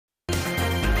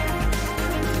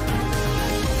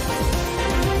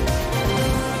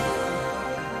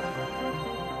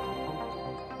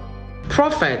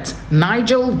Prophet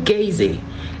Nigel Gaisie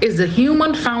is the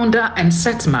human founder and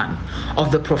setman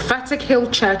of the Prophetic Hill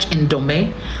Church in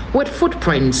Dome, with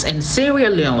footprints in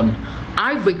Sierra Leone,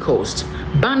 Ivory Coast,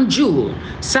 Banjul,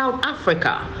 South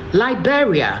Africa,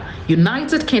 Liberia,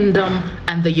 United Kingdom,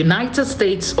 and the United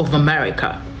States of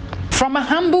America. From a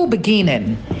humble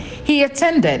beginning, he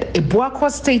attended Ibuakwa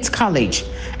State College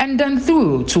and then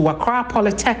through to Accra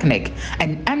Polytechnic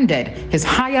and ended his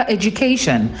higher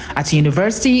education at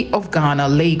University of Ghana,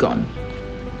 Legon.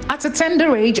 At a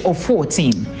tender age of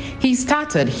 14, he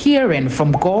started hearing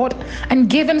from God and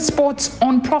giving spots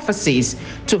on prophecies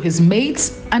to his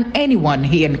mates and anyone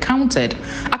he encountered,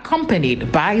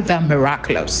 accompanied by the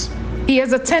miraculous. He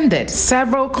has attended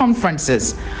several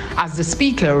conferences as the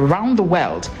speaker around the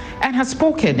world and has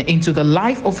spoken into the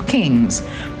life of kings,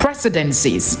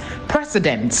 presidencies,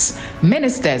 presidents,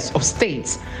 ministers of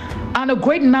states, and a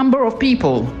great number of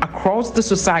people across the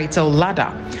societal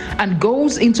ladder, and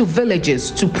goes into villages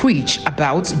to preach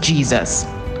about Jesus.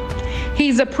 He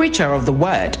is a preacher of the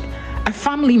word, a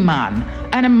family man,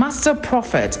 and a master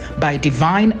prophet by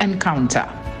divine encounter.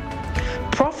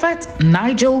 Prophet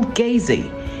Nigel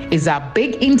Gaisie is our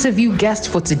big interview guest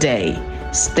for today.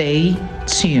 Stay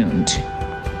tuned.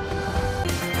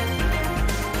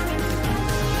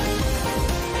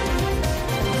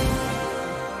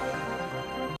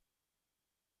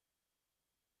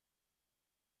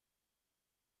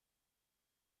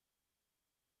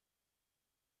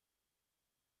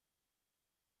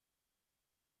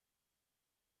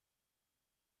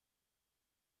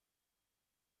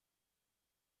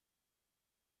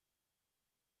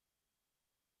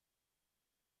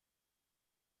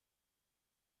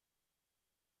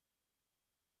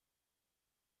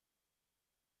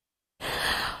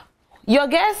 Your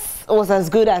guess was as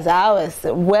good as ours.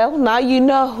 Well, now you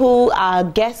know who our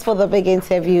guest for the big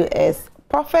interview is.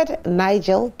 Prophet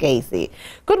Nigel Gaisie.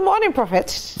 Good morning,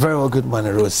 Prophet. Very well, good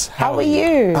morning, Rose. How are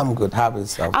you? I'm good. How about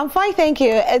yourself? I'm fine, thank you.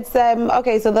 It's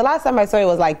okay, so the last time I saw you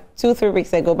was like 2-3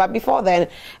 weeks ago, but before then,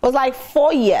 it was like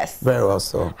 4 years. Very well,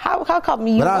 so. How come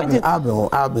you But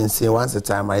I've been seeing once a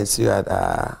time I see you at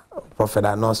Prophet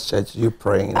Anos Church, you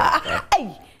praying.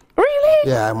 Hey, really?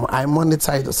 Yeah, I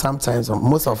monitor it sometimes,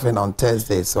 most often on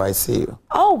Thursdays, so I see you.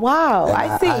 Oh, wow, And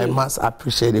I see. I must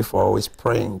appreciate it for always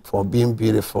praying, for being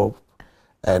beautiful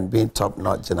and being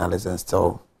top-notch journalists and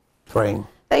still praying.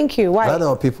 Thank you. Why? A lot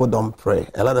of people don't pray.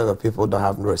 A lot of people don't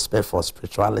have no respect for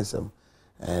spiritualism,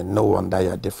 and no wonder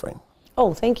you're different.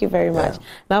 Oh, thank you very much.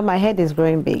 Now my head is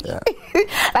growing big. Yeah.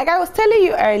 Like I was telling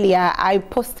you earlier, I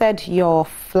posted your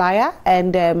flyer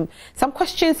and some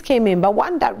questions came in, but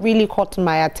one that really caught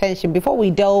my attention before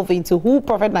we delve into who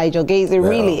Prophet Nigel Gaisie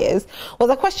really is, was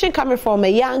a question coming from a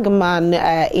young man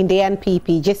in the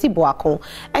NPP, Jesse Boako,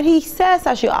 and he says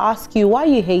I should ask you why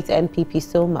you hate NPP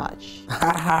so much.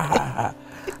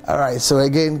 All right, so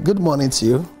again, good morning to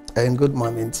you and good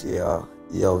morning to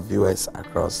your viewers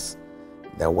across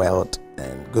the world,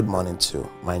 and good morning to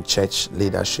my church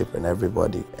leadership and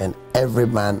everybody, and every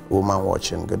man, woman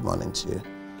watching, good morning to you.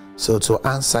 So to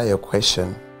answer your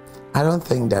question, I don't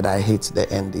think that I hate the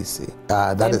NDC.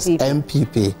 That NPP. Is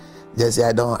MPP. Yes,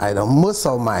 I don't. Most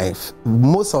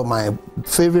of my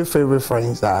favorite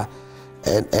friends are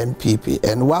NPP.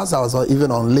 And whilst I was even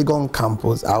on Legon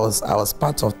campus, I was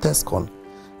part of TESCON,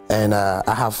 and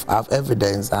I have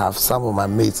evidence. I have some of my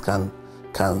mates can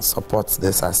support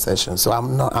this assertion. So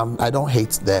I don't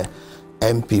hate the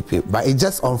MPP, but it's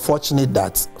just unfortunate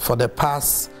that for the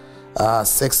past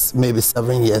 6, maybe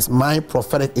 7 years, my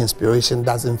prophetic inspiration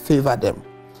doesn't favor them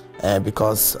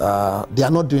because they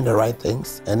are not doing the right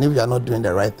things. And if they are not doing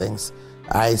the right things,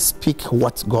 I speak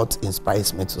what God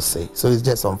inspires me to say. So it's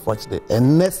just unfortunate.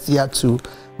 And next year too,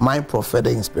 my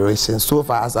prophetic inspiration, so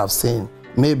far as I've seen,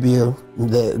 maybe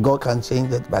God can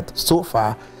change it, but so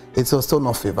far, it will still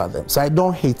not favor them. So I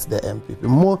don't hate the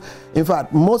MPP. In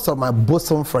fact, most of my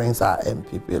bosom friends are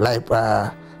MPP, like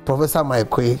Professor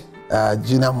Maikwe,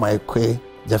 Gina Maikwe,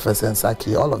 Jefferson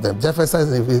Saki, all of them. Jefferson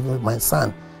is my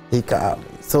son.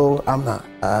 So I'm not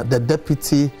the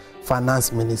deputy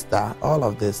finance minister, all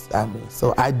of this.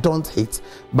 So I don't hate.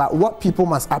 But what people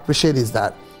must appreciate is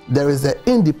that there is an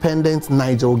independent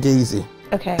Nigel Gaisie,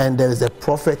 okay, and there is a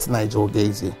prophet Nigel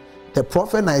Gaisie. The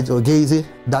prophet Nigel Gaisie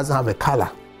doesn't have a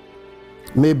color.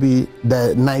 Maybe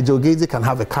the Nigel Gaisie can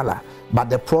have a color, but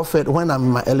the prophet, when I'm in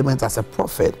my element as a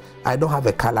prophet, I don't have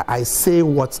a color. I say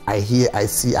what I hear, I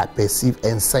see, I perceive,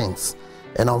 and sense.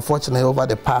 And unfortunately, over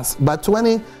the past, but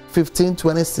 2015,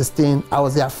 2016, I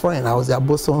was their friend, I was their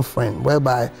bosom friend,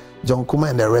 whereby John Kuma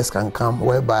and the rest can come,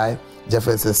 whereby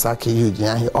Jefferson Saki,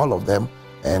 Eugene, all of them,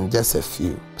 and just a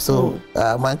few. So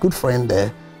my good friend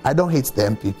there, I don't hate the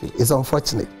MPP. It's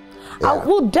unfortunate. Yeah.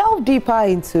 We'll delve deeper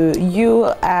into you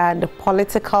and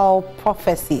political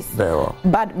prophecies. Very well.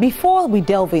 But before we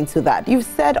delve into that, you've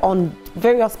said on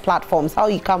various platforms how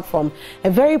you come from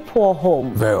a very poor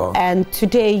home. Very well. And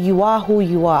today you are who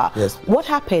you are. Yes. What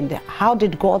happened? How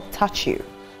did God touch you?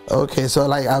 Okay, so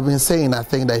like I've been saying, I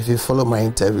think that if you follow my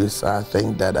interviews, I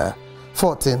think that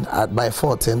by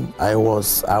 14, I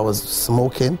was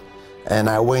smoking. And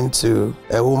I went to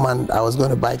a woman, I was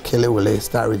going to buy Kelewele,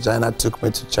 Star Regina took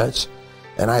me to church.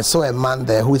 And I saw a man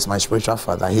there who is my spiritual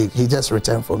father. He just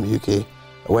returned from UK,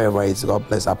 wherever he's, God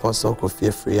bless, Apostle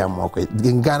Kofi Free Amokwe.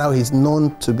 In Ghana, he's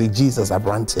known to be Jesus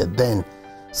Abrantier then.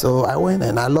 So I went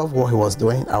and I loved what he was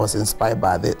doing. I was inspired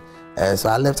by it. So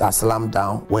I left Aslam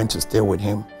down, went to stay with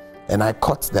him. And I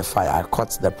caught the fire, I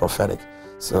caught the prophetic.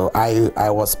 So I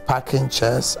was packing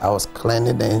chairs, I was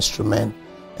cleaning the instrument,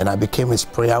 and I became his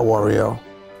prayer warrior,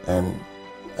 and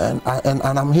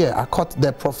I'm here. I caught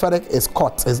the prophetic is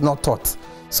caught, it's not taught.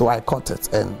 So I caught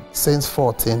it, and since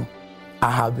 14, I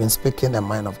have been speaking the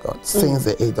mind of God. Since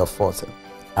the age of 14,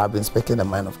 I've been speaking the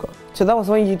mind of God. So that was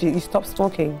when you stopped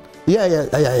smoking? Yeah.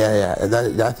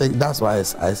 I think that's why I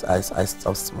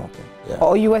stopped smoking. Yeah.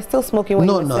 Or you were still smoking when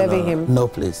you were serving him? No,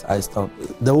 please. I stopped.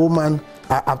 The woman,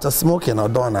 after smoking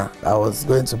Odona, I was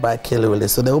going to buy Kelewele.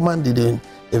 So the woman didn't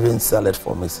even sell it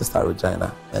for me, Sister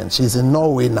Regina. And she's in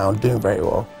Norway now, doing very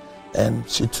well. And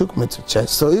she took me to church.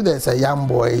 So if there's a young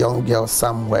boy, young girl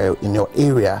somewhere in your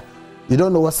area, you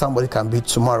don't know what somebody can be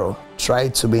tomorrow. Try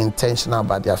to be intentional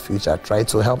about their future. Try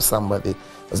to help somebody.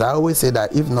 Because I always say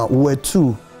that if not, we were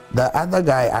two. The other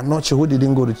guy, I'm not sure who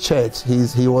didn't go to church.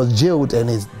 He was jailed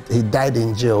and he died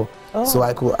in jail. Oh. So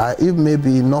if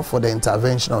maybe not for the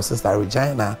intervention of Sister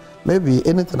Regina, maybe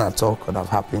anything at all could have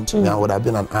happened to me. I would have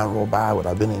been an armed robber. I would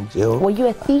have been in jail. Were you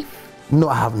a thief? No,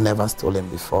 I have never stolen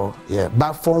before. Yeah,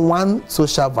 but from one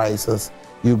social vices,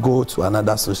 you go to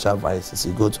another social vices.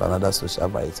 You go to another social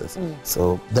vices.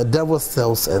 So the devil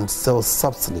sells and sells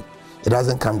subtly. It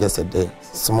doesn't come just a day.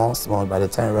 Small. By the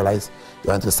time you realize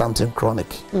you're into something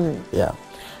chronic. Yeah.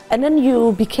 And then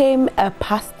you became a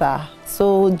pastor.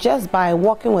 So just by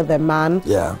working with a man,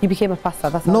 you became a pastor.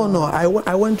 That's no. I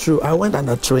went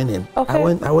under training. Okay. I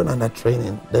went under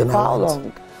training. Then for how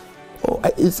long? Oh,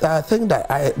 I think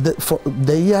that for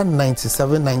the year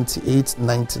 97, 98,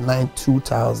 99,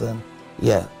 2000.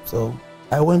 Yeah. So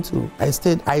I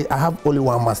stayed. I have only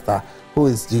one master, who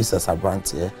is Jesus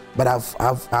Abrantier. But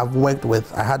I've worked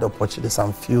with. I had the opportunity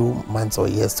some few months or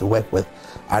years to work with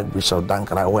Archbishop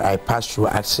Duncan. I passed through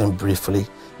action briefly,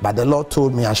 but the Lord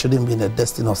told me I shouldn't be in the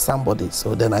destiny of somebody.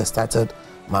 So then I started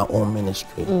my own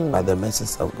ministry by the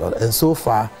mercies of God. And so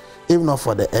far, even not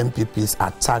for the MPP's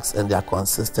attacks and their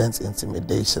consistent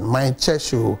intimidation, my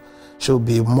church should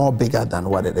be more bigger than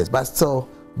what it is. But still,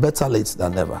 better late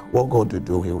than never. What God will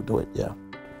do, He will do it. Yeah.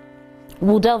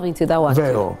 We'll delve into that one.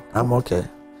 Very well. I'm okay.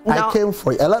 Now, I came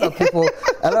for you. A lot of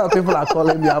people are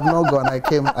calling me. I've not gone. I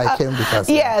came because.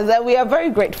 Yes, we are very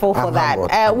grateful for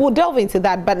that. We'll delve into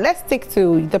that, but let's stick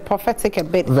to the prophetic a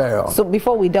bit. Very well. So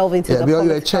before we delve into the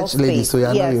you're a church lady, so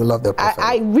I know you love the prophetic.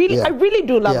 I really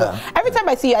do love it. Every time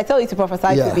I see you, I tell you to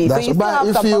prophesy to me. So you but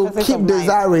if you keep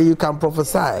desiring, you can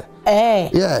prophesy.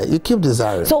 Yeah, you keep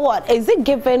desiring. So what? Is it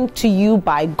given to you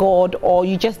by God, or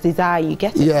you just desire, you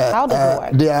get it? Yeah. How does it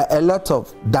work? There are a lot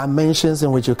of dimensions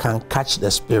in which you can catch the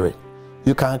spirit.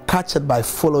 You can catch it by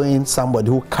following somebody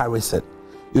who carries it.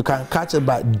 You can catch it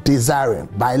by desiring,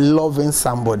 by loving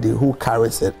somebody who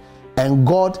carries it. And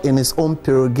God, in His own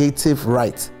prerogative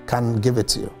right, can give it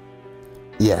to you.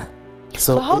 Yeah.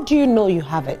 So how do you know you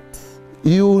have it?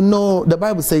 You know, the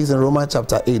Bible says in Romans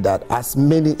chapter 8 that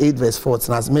 8 verse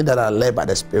 14, as many that are led by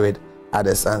the Spirit are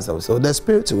the sons of God. So the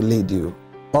Spirit will lead you.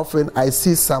 Often I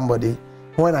see somebody,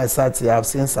 when I sat here, I've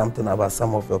seen something about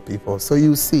some of your people. So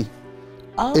you see.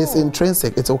 Oh. It's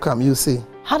intrinsic, it will come, you see.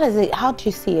 How do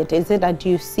you see it? Is it that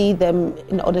you see them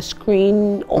on the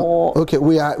screen, or? Okay,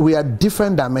 we are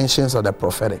different dimensions of the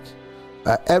prophetic.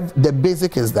 The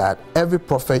basic is that every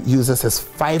prophet uses his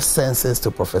 5 senses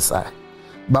to prophesy.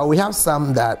 But we have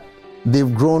some that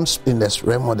they've grown in the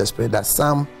realm of the spirit, that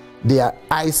some, their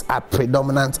eyes are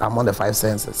predominant among the 5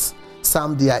 senses.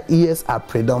 Some, their ears are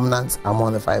predominant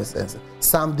among the 5 senses.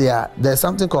 Some, there's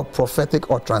something called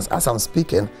prophetic utterance. As I'm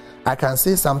speaking, I can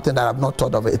say something that I've not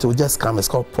thought of it will just come. It's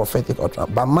called prophetic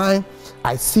utterance. But mine,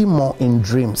 I see more in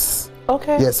dreams.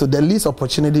 Okay. Yeah, so the least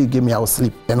opportunity you give me, I will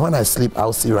sleep. And when I sleep,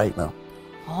 I'll see right now.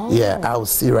 Oh. Yeah, I'll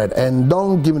see right. And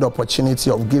don't give me the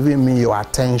opportunity of giving me your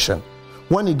attention.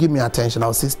 When you give me attention,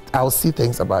 I'll see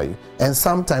things about you. And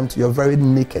sometimes you're very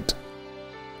naked.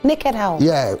 Naked how?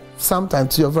 Yeah,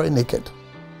 sometimes you're very naked.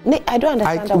 I don't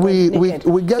understand. We get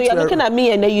so you're looking at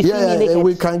me and then you see me naked.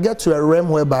 We can get to a realm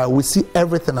whereby we see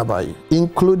everything about you,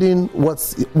 including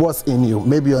what's in you,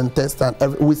 maybe your intestine.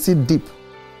 We see deep.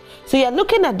 So you're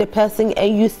looking at the person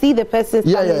and you see the person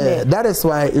standing there. That is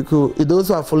why those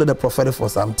who have followed the prophetic for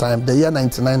some time, the year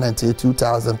 99, 98,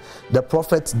 2000, the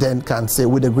prophet then can say,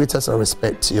 with the greatest of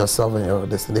respect to yourself and your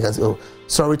destiny, they can say, oh,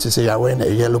 sorry to say you are wearing a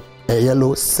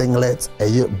yellow singlet,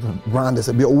 a brown.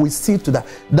 We see to that.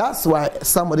 That's why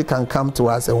somebody can come to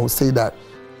us and will say that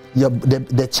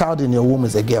the child in your womb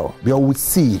is a girl. Because we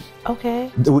see.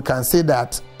 Okay. We can say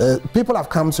that people have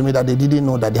come to me that they didn't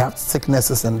know that they have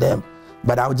sicknesses in them.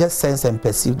 But I'll just sense and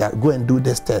perceive that, go and do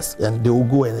this test, and they will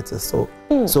go and it is so.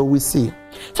 So we see.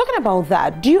 Talking about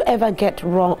that, do you ever get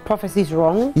prophecies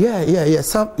wrong? Yeah.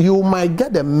 You might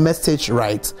get the message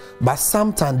right, but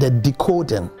sometimes the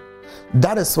decoding.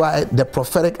 That is why the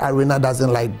prophetic arena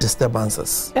doesn't like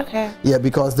disturbances. Okay. Yeah,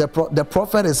 because the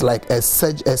prophet is like a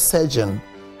surgeon.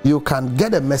 You can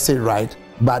get a message right,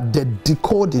 but the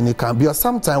decoding you can. Because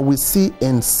sometimes we see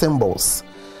in symbols.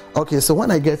 Okay, so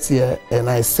when I get here and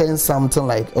I sense something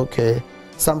like,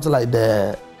 something like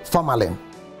the formalin,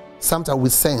 sometimes we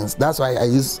sense. That's why I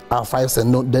use our five sense,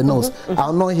 the nose.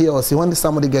 I'll not hear or see. When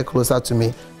somebody get closer to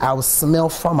me, I'll smell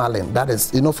formalin. That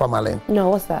is, formalin?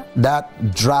 No, what's that?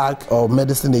 That drug or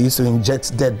medicine they used to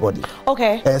inject dead body.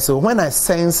 Okay. And so when I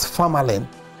sense formalin,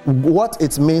 what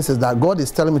it means is that God is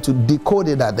telling me to decode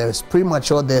it, that there is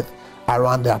premature death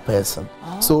around that person.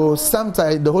 So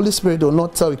sometimes the Holy Spirit will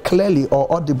not tell you clearly or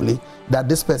audibly that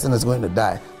this person is going to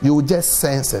die. You will just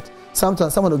sense it.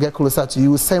 Sometimes someone will get closer to you,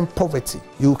 you will sense poverty.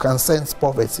 You can sense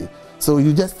poverty. So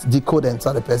you just decode and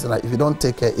tell the person that if you don't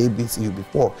take care A, B, C, you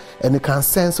before. And you can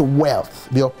sense wealth.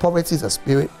 Because poverty is a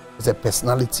spirit, it's a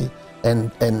personality,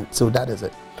 and so that is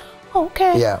it.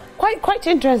 Okay. Yeah. Quite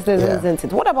interesting, isn't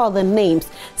it? What about the names?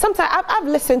 Sometimes I've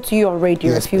listened to you on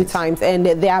radio a few times, and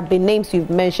there have been names you've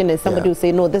mentioned, and somebody will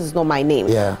say, "No, this is not my name."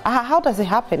 Yeah. How does it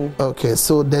happen? Okay,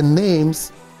 so the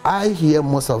names, I hear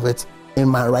most of it in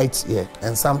my right ear,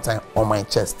 and sometimes on my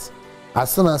chest.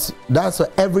 As soon as that's why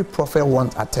every prophet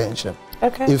wants attention.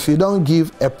 Okay. If you don't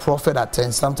give a prophet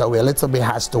attention, sometimes we're a little bit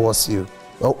harsh towards you.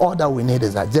 Well, all that we need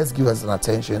is that just give us an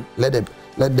attention. Let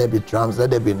there be drums,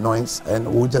 let there be noise,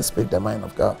 and we'll just speak the mind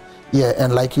of God. Yeah,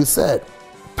 and like you said,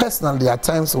 personally, there are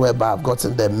times whereby I've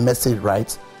gotten the message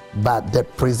right, but the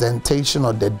presentation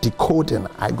or the decoding,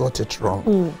 I got it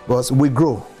wrong. Because we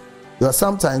grow. Because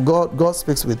sometimes God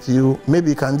speaks with you. Maybe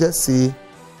you can just see.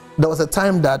 There was a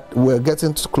time that we're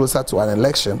getting closer to an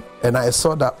election, and I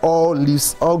saw that all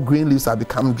green leaves have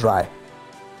become dry.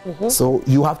 So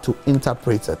you have to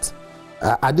interpret it.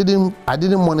 I didn't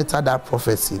monitor that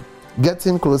prophecy.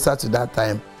 Getting closer to that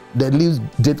time, the leaves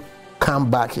did come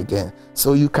back again.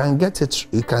 So you can get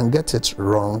it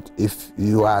wrong if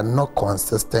you are not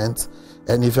consistent,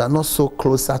 and if you are not so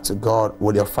closer to God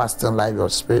with your fasting life, your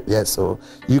spirit. So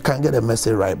you can get a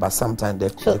message right, but sometimes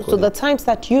so the times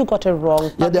that you got it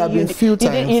wrong, there have been few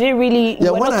times. You didn't really.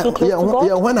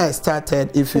 When I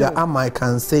started, if you are I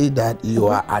can say that you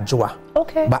are Ajwa.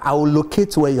 Okay. But I will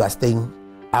locate where you are staying.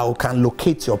 I can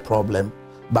locate your problem.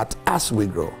 But as we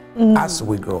grow, as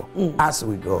we grow.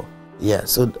 Yeah,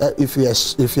 so if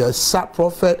you're a sharp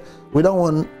prophet, we don't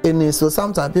want any. So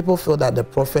sometimes people feel that the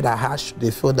prophet are harsh.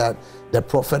 They feel that the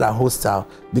prophet are hostile,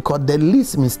 because the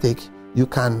least mistake you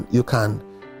can.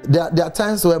 There are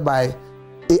times whereby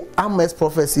Ahmed's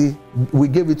prophecy, we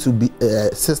gave it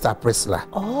to Sister Priscilla.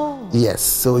 Oh. Yes,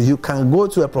 so you can go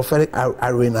to a prophetic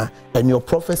arena and your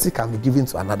prophecy can be given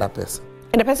to another person.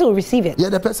 And the person will receive it. Yeah,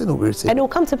 the person will receive it. And it will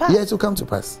come to pass. Yeah, it will come to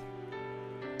pass.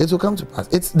 It will come to pass.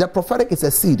 The prophetic is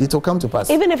a seed. It will come to pass.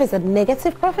 Even if it's a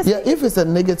negative prophecy? Yeah, if it's a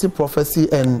negative prophecy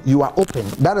and you are open.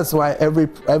 That is why every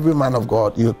man of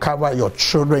God, you cover your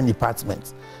children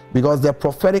department. Because the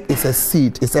prophetic is a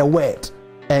seed. It's a word.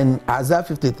 And Isaiah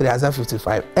 53, Isaiah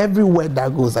 55, every word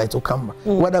that goes, it will come,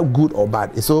 whether good or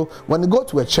bad. So when you go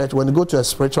to a church, when you go to a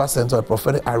spiritual center, a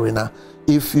prophetic arena,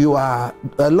 if you are,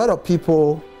 a lot of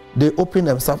people, they open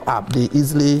themselves up. They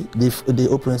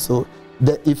open. So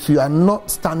that if you are not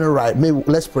standing right, maybe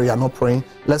let's pray, you are not praying.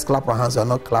 Let's clap our hands, you are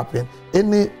not clapping.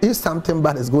 If something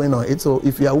bad is going on,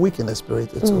 if you are weak in the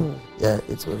spirit, it will.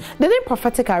 The name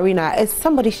Prophetic Arena is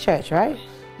somebody's church, right?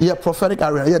 Yeah, Prophetic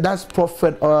Arena. Yeah, that's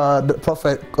Prophet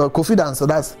Kofi Danso.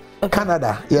 That's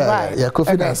Canada. Yeah,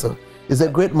 Kofi Danso. He's a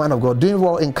great man of God, doing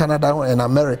well in Canada and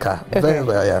America. Very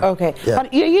well, yeah. Okay. Yeah.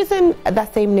 But you're using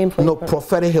that same name for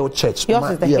Prophetic Hill Church.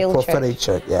 Yours is the Hill Prophetic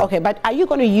Church. Yeah. Okay, but are you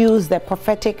going to use the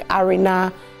Prophetic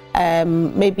Arena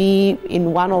maybe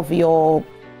in one of your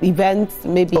events,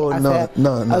 maybe? Oh, no.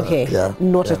 Okay, yeah,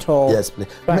 not yeah. at all. Yes, please.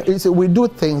 Right. You see, we do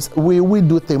things, we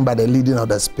do things by the leading of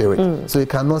the Spirit. So you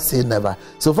cannot say never.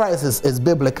 So far as it's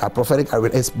biblical, prophetic,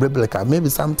 it's biblical. Maybe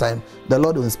sometime the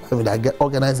Lord will inspire me that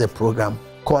organize a program,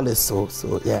 call it so,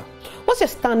 yeah. What's your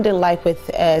standing like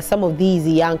with some of these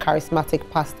young charismatic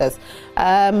pastors?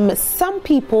 Some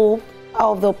people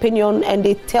are of the opinion, and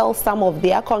they tell some of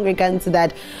their congregants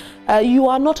that you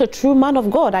are not a true man of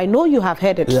God. I know you have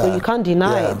heard it, so you can't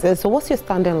deny it. So what's your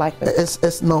standing like with it?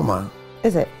 It's normal.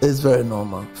 Is it? It's very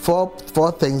normal.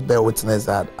 Four things bear witness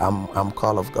that I'm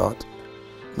called of God.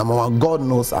 Number one, God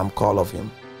knows I'm called of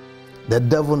Him. The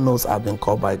devil knows I've been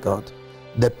called by God.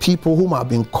 The people whom I've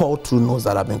been called to knows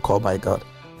that I've been called by God.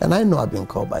 And I know I've been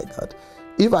called by God.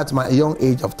 If at my young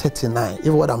age of 39, if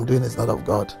what I'm doing is not of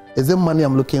God, is it money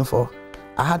I'm looking for?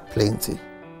 I had plenty.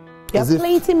 You have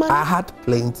plenty money? I had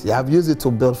plenty. I've used it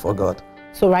to build for God.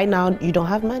 So right now you don't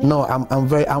have money? No, I'm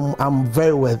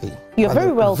very wealthy. You're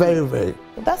very wealthy. Very, very.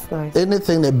 That's nice.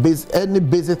 Anything, any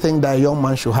basic thing that a young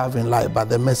man should have in life, by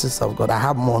the mercies of God, I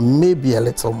have more, maybe a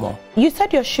little more. You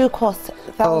said your shoe cost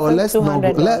 $1,200. Oh, let's not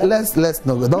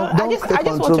go. Don't create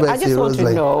controversy. I just want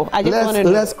to know.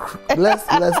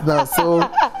 Let's know. So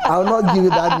I'll not give you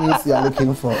that news you're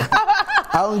looking for.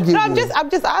 I won't give you. I'm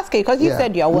just asking because you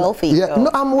said you're wealthy. Yeah, so.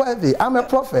 no, I'm wealthy. I'm a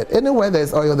prophet. Anywhere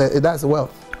there's oil, that's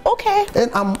wealth. Okay.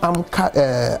 And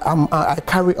I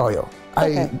carry oil.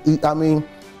 Okay. I mean,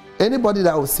 anybody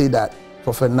that will say that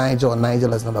Prophet Nigel or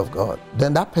Nigel is not of God,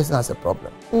 then that person has a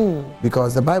problem.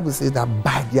 Because the Bible says that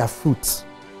by their fruits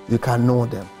you can know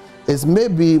them. It's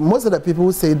maybe most of the people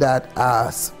who say that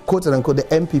are quote unquote the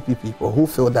MPP people who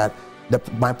feel that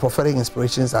my prophetic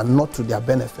inspirations are not to their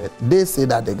benefit. They say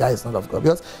that the guy is not of God.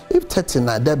 Because if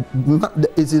 39,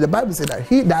 the Bible says that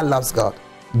he that loves God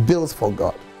builds for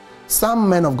God. Some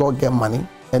men of God get money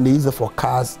and they use it for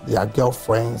cars, their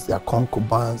girlfriends, their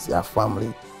concubines, their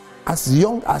family. As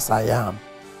young as I am,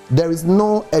 there is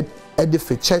no church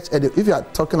edifice. If you are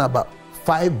talking about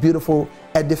 5 beautiful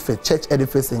church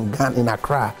edifices in Ghana, in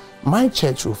Accra, my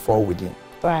church will fall within.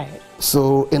 Right.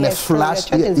 So in a flash,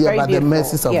 by the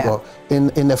mercies of God,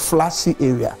 in a flashy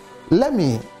area.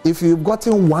 If you've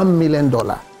gotten $1 million,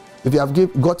 if you have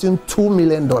gotten $2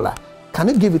 million, can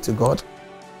you give it to God?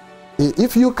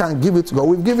 If you can give it to God,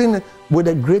 we've given it with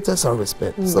the greatest of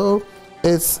respect. So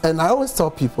and I always tell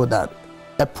people that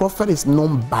a prophet is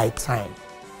known by time.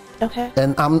 Okay.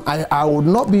 And I would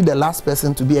not be the last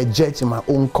person to be a judge in my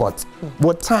own court.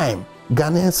 But time,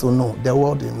 Ghanaians will know, the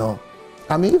world will know.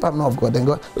 I mean, if I'm not of God, then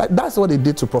God, like that's what they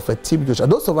did to Prophet T.B. Joshua.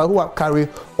 Those of us who have carried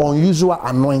unusual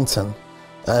anointing,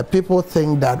 people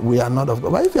think that we are not of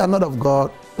God. But if you are not of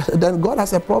God, then God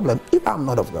has a problem. If I'm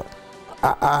not of God,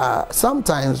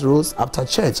 sometimes, Rose, after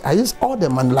church, I use all the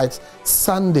money, like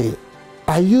Sunday,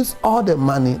 I use all the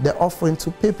money, the offering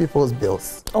to pay people's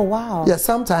bills. Oh, wow. Yeah,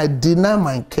 sometimes I deny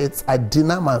my kids, I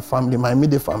deny my family, my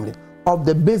immediate family, of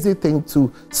the basic thing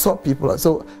to sort people out.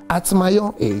 So at my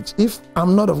young age, if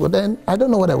I'm not of God, then I don't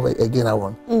know what again I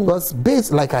want. Because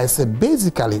like I said,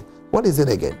 basically, what is it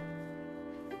again?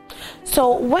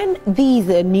 So when these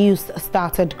news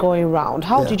started going around,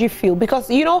 how did you feel? Because,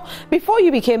 you know, before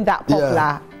you became that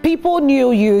popular, people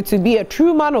knew you to be a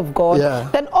true man of God.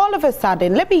 Then all of a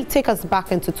sudden, let me take us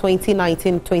back into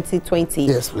 2019,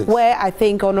 2020, where I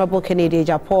think Honorable Kennedy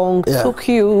Agyapong took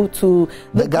you to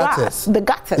the gutters. The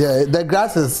gutters. Yeah, the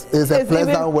gutters is a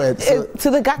pleasant word. So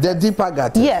to the gutters. The deeper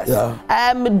gutters. Yes.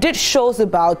 Did shows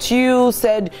about you,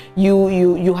 said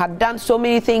you had done so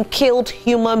many things, killed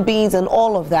human beings and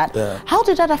all of that. How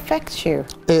did that affect you?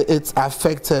 It's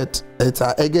affected.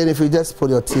 Again, if you just put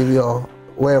your TV or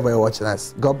wherever you're watching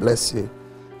us, God bless you.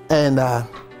 And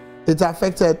it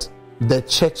affected the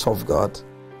church of God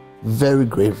very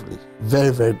gravely,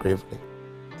 very, very gravely.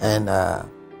 And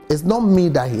it's not me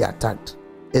that he attacked.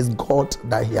 It's God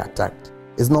that he attacked.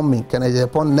 It's not me. Kennedy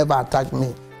Agyapong never attacked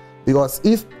me. Because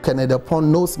if Kennedy Agyapong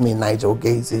knows me, Nigel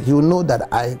Gaisie, he will know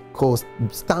that I could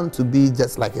stand to be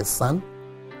just like his son.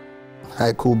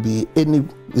 I could be any.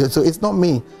 So it's not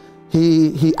me.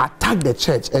 He attacked the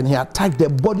church and he attacked the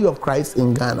body of Christ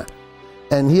in Ghana.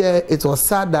 And here it was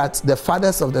sad that the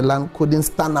fathers of the land couldn't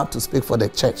stand up to speak for the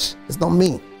church. It's not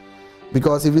me.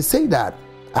 Because if you say that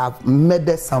I've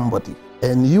murdered somebody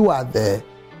and you are the,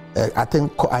 I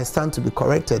think I stand to be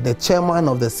corrected, the chairman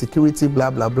of the security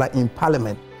blah blah blah in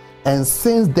parliament, and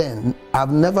since then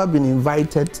I've never been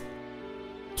invited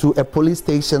to a police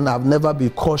station, I've never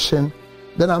been cautioned,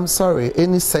 then I'm sorry,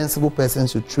 any sensible person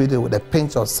should treat it with a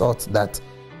pinch of salt that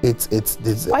it's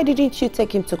this. Why didn't you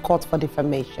take him to court for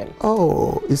defamation?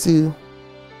 Oh, you see,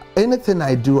 anything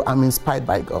I do, I'm inspired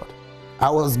by God. I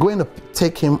was going to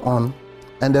take him on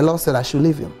And the Lord said I should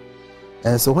leave him.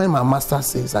 And so when my master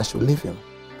says I should leave him,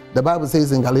 the Bible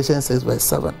says in Galatians 6 verse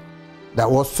 7, that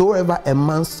whatsoever a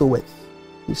man soweth,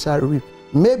 he shall reap.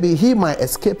 Maybe he might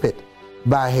escape it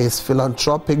by his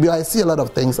philanthropic, because I see a lot of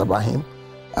things about him,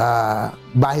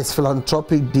 by his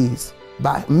philanthropic deeds.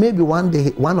 But maybe one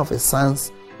day one of his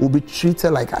sons will be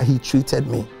treated like he treated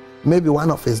me. Maybe one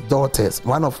of his daughters,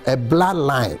 one of a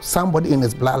bloodline, somebody in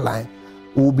his bloodline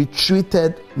will be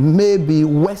treated maybe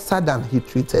worse than he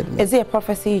treated me. Is it a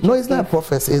prophecy? No, it's not a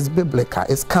prophecy. It's biblical.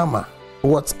 It's karma.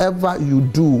 Whatever you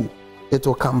do, it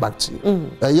will come back to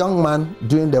you. A young man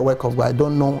doing the work of God,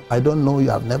 I don't know you,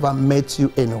 I've never met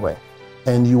you anywhere,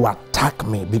 and you attack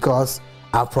me because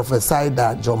I prophesied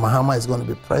that John Mahama is going to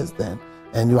be president,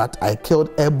 and I killed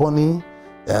Ebony,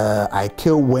 I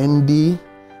killed Wendy,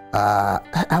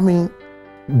 I mean,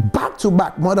 back to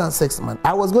back, more than 6 months.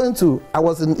 I was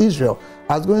in Israel,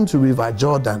 I was going to River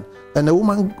Jordan, and the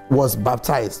woman was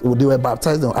baptized. They were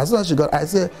baptized. As soon as she got, I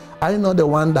said, are you not the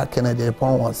one that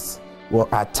Agyapong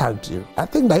attacked you? I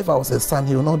think that if I was his son,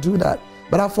 he would not do that.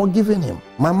 But I've forgiven him.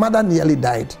 My mother nearly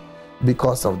died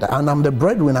because of that. And I'm the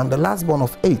breadwinner, I'm the last born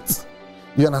of 8.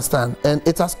 You understand? And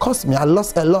it has cost me. I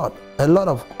lost a lot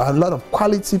of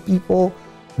quality people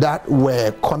that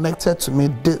were connected to me.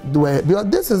 Because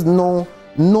this is no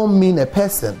mean a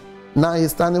person. Now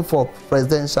he's standing for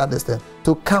presidential distance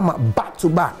to come up back to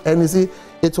back. And you see,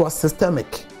 it was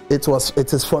systemic. It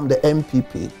is from the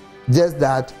MPP. Just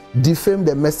that defame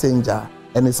the messenger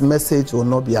and his message will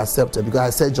not be accepted, because I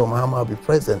said John Mahama will be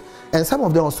president. And some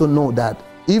of them also know that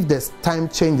if the time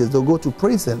changes, they'll go to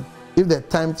prison. If the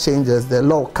time changes, the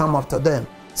law will come after them.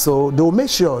 So they'll make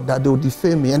sure that they'll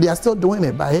defame me, and they are still doing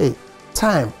it. But hey,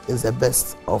 time is the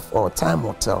best of all. Time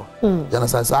will tell. You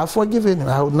understand? So I've forgiven him.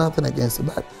 I hold nothing against him.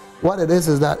 But what it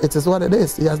is that it is what it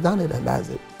is. He has done it, and that's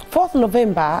it. 4th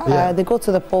November, they go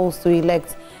to the polls to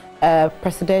elect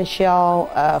presidential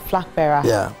flag bearer.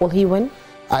 Yeah. Will he win?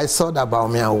 I saw that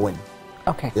Bawumia will win.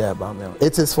 Okay. Yeah, Bawumia.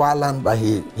 It is for Alan, but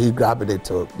he grabbed it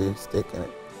to be taking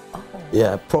it. Oh.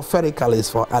 Yeah, prophetically it's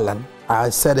for Alan. I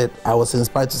said it, I was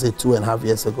inspired to say 2.5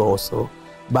 years ago or so,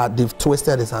 but they've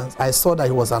twisted his hands. I saw that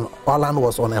Alan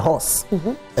was on a horse,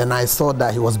 and I saw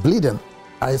that he was bleeding.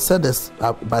 I said this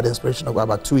by the inspiration of God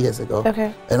about 2 years ago.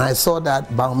 Okay. And I saw that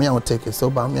Bawumia will take it, so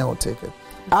Bawumia will take it.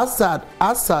 As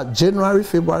at January,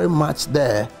 February, March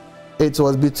there, it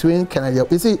was between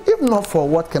Agyapong. You see, if not for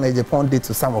what Agyapong did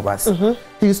to some of us,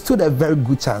 he stood a very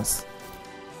good chance.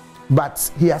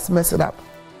 But he has messed it up.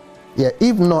 Yeah,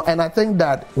 if not, and I think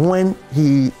that when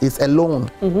he is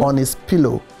alone on his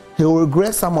pillow, he will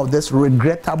regret some of these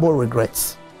regrettable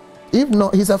regrets. If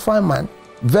not, he's a fine man,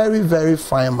 very, very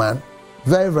fine man,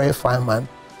 very, very fine man.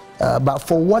 But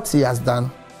for what he has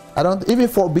done, I don't, even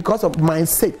because of my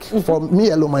sake, for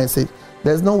me alone, my sake,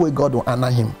 there's no way God will honor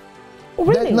him.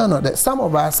 Really? No. Some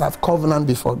of us have covenant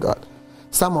before God.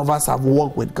 Some of us have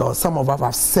walked with God. Some of us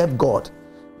have served God.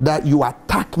 That you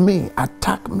attack me.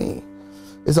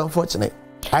 It's unfortunate.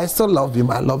 I still love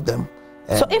him. I love them.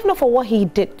 So if not for what he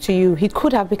did to you, he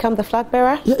could have become the flag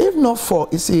bearer? Yeah, if not for,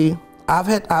 you see,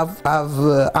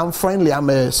 I'm friendly. I'm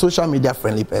a social media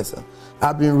friendly person.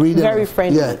 I've been reading. Very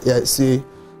friendly. Yeah. See,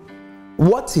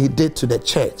 what he did to the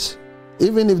church,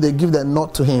 even if they give the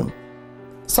nod to him,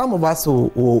 some of us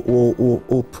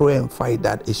will pray and fight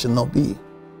that it should not be.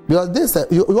 Because this,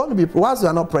 you want to be, whilst you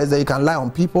are not president, you can lie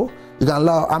on people. You can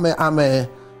lie.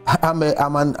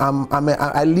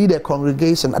 I lead a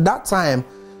congregation. At that time,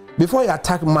 before he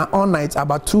attacked my own night,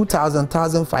 about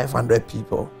 2,500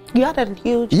 people. You had a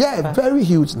huge number. Very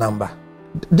huge number.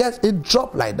 It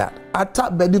dropped like that.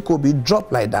 Attack Bedikobi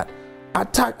dropped like that.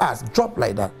 Attack us dropped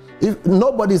like that. If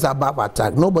nobody's above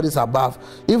attack, nobody's above.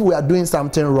 If we are doing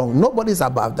something wrong, nobody's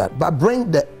above that. But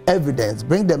bring the evidence,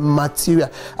 bring the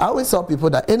material. I always tell people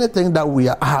that anything that we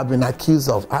have been accused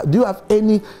of,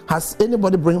 has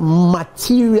anybody bring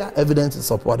material evidence to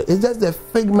support it? It's just the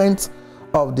figment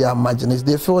of their imagination.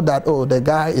 They feel that, oh, the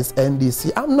guy is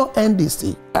NDC. I'm not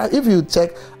NDC. If you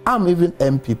check, I'm even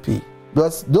MPP.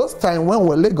 Because those times when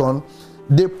we're Legon,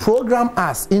 they program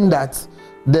us in that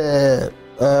the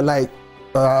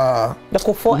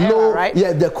Kufuor era, right?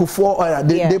 Yeah, the Kufuor era.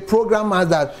 They program us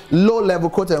that low-level,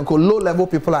 quote-unquote, low-level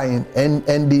people are in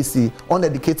NDC,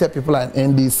 uneducated people are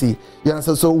in NDC. You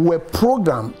understand? So we're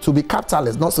programmed to be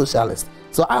capitalists, not socialists.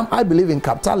 So I believe in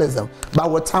capitalism, but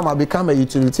with time I become a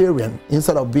utilitarian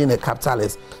instead of being a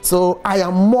capitalist. So I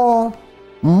am more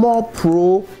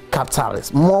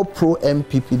pro-capitalist, more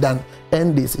pro-MPP than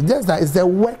NDC. Just that it's the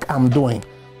work I'm doing.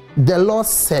 The Lord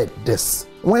said this.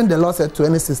 When the Lord said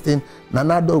 2016,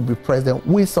 Nana Addo will be president,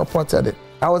 we supported it.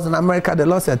 I was in America. The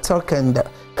Lord said, tell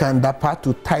Kandapa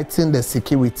to tighten the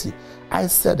security. I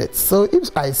said it. So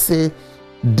if I say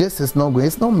this is not going,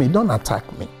 it's not me. Don't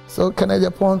attack me. So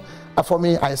Agyapong, for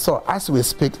me, I saw as we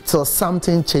speak till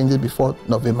something changes before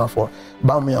November 4.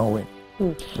 Bow me and win.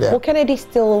 Yeah. Will Kennedy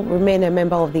still remain a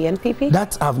member of the NPP?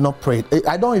 That I've not prayed.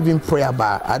 I don't even pray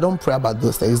about. I don't pray about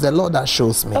those things. It's the Lord that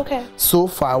shows me. Okay. So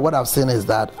far, what I've seen is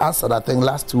that as I think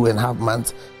last 2.5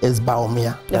 months is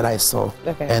Baumia that I saw.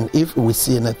 Okay. And if we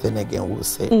see anything again, we'll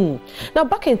say. Now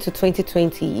back into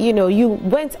 2020, you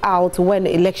went out when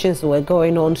elections were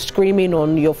going on, screaming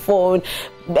on your phone.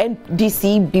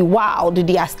 NDC be wild,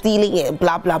 they are stealing it,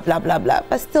 blah blah blah blah blah,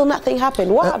 but still nothing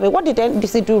happened. What happened? What did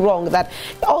NDC do wrong that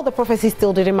all the prophecies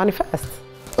still didn't manifest?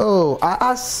 Oh, I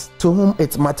asked to whom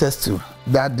it matters to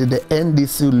that. Did the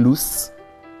NDC lose?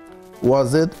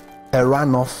 Was it a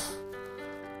runoff?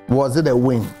 Was it a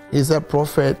win? He said,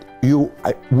 Prophet,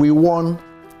 we won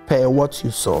per what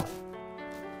you saw.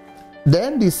 The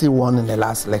NDC won in the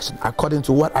last election according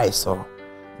to what I saw.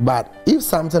 But if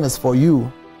something is for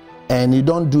you and you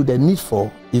don't do the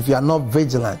needful, if you are not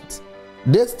vigilant,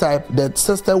 this type, the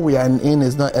system we are in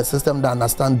is not a system that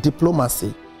understands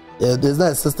diplomacy. There's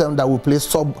not a system that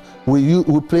we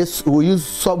use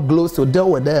sub gloves to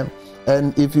deal with them.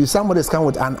 And if somebody's come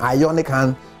with an ionic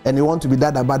hand and you want to be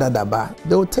dadaba,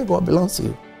 they will take what belongs to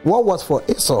you. What was for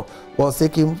Esau was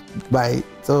taken by.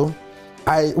 So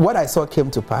what I saw came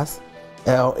to pass.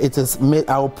 It is made.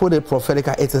 I will put it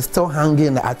prophetically. It is still hanging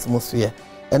in the atmosphere.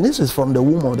 And this is from the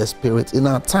womb of the Spirit. In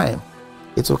our time,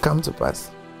 it will come to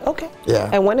pass. Okay. Yeah.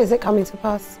 And when is it coming to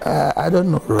pass? I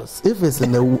don't know, Rose. If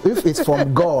it's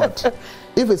from God,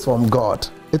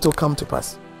 it will come to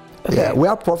pass. Okay. Yeah. We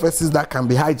have prophecies that can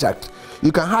be hijacked.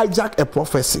 You can hijack a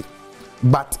prophecy,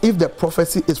 but if the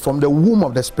prophecy is from the womb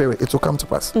of the Spirit, it will come to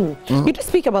pass. You just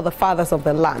speak about the fathers of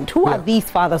the land. Who are these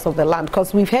fathers of the land?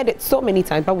 Because we've heard it so many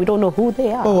times, but we don't know who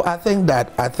they are. Oh, I think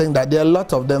that there are a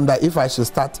lot of them that if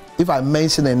I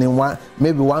mention anyone,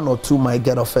 maybe one or two might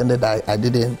get offended. I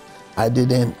didn't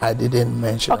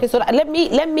mention. Okay, so let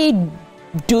me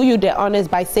do you the honors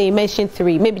by saying mention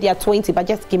 3. Maybe there are 20, but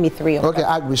just give me 3. Okay,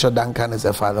 Archbishop Duncan is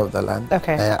the father of the land.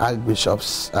 Okay.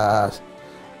 Archbishops.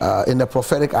 In the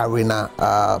prophetic arena,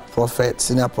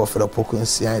 senior prophet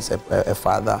Opokunsia is a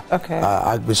father. Okay.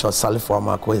 Archbishop Salifo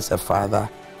Amako is a father.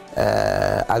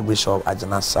 Archbishop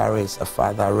Agyinasare is a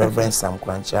father. Reverend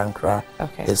SamKorankyeAnkrah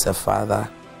is a father.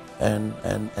 And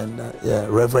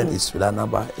Reverend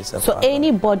EastwoodAnaba is a father. So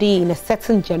anybody in a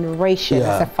certain generation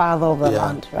is a father of the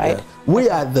land, right? Yeah. We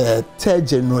are the 3rd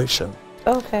generation.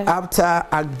 Okay. After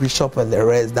Archbishop and the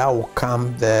rest, that will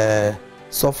come the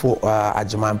Sofo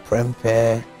Agyman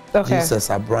Prempe, Jesus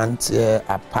Abrantie,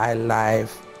 Apai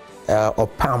Life,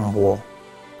 Opambo,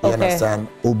 you understand,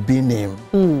 Obinim.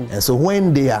 And so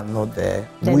when they are not there,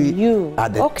 then we are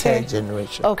the 3rd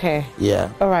generation. Okay.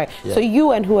 Yeah. All right. Yeah. So you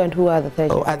and who are the 3rd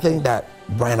generation? I think that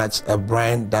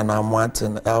Brian, Dana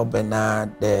Martin, El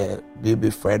Bernard, the B.B.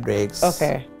 Fredericks.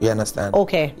 Okay. You understand?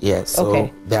 Okay. Yeah.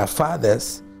 So they are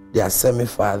fathers. They are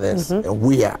semi-fathers, and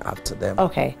we are after them.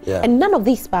 Okay. Yeah. And none of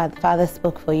these fathers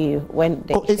spoke for you when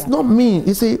they... it's not me.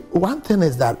 You see, one thing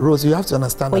is that, Rose, you have to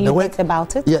understand that... Were you hurt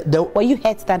about it? Yeah. Were you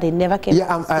hurt that they never came?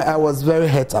 Yeah, I was very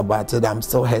hurt about it. I'm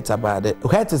still hurt about it.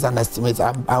 Hurt is an estimate.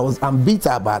 I'm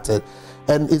bitter about it.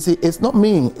 And you see, it's not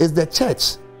me. It's the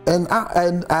church. And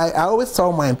I always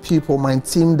tell my people, my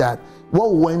team, that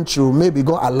what we went through, maybe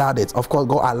God allowed it. Of course,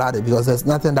 God allowed it, because there's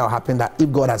nothing that will happen that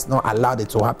if God has not allowed it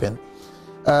to happen.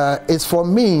 It's for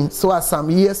me, so as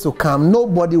some years to come,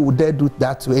 nobody would dare do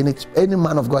that to any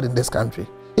man of God in this country.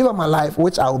 If I'm alive,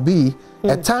 which I'll be,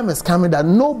 a time is coming that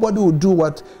nobody will do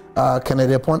what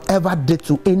Agyapong ever did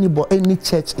to any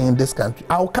church in this country.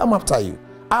 I'll come after you.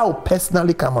 I'll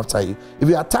personally come after you. If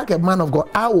you attack a man of God,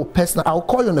 I'll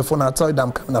call you on the phone and I'll tell you that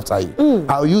I'm coming after you.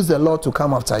 I'll use the Lord to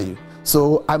come after you.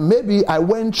 So maybe I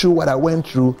went through what I went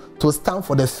through to stand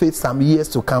for the faith some years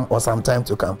to come or some time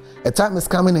to come. A time is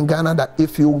coming in Ghana that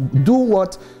if you do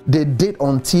what they did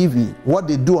on TV, what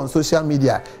they do on social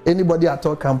media, anybody at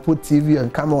all can put TV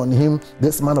and camera on him,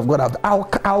 this man of God.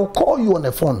 I'll call you on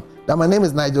the phone that my name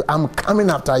is Nigel, I'm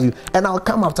coming after you, and I'll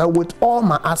come after you with all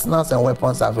my arsenals and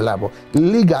weapons available.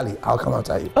 Legally, I'll come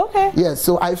after you. Okay. Yes,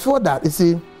 so I feel that, you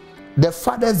see, the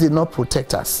fathers did not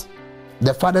protect us.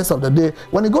 The fathers of the day.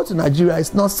 When you go to Nigeria,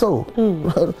 it's not so.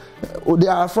 They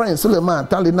are friends. Suleiman,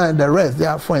 Talina, and the rest, they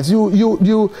are friends.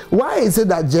 Why is it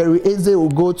that Jerry Eze will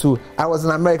go to? I was in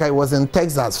America. He was in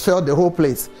Texas. Filled the whole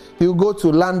place. He will go to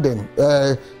London.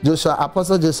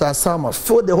 Apostle Joshua Salma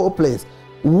filled the whole place.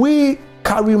 We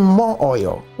carry more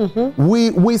oil.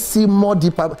 We see more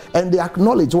deeper, and they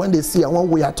acknowledge when they see and when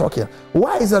we are talking.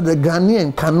 Why is it the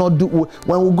Ghanaian cannot do?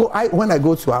 When I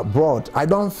go to abroad, I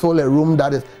don't fill a room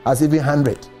that has even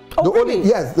 100. Really?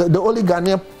 The only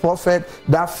Ghanaian prophet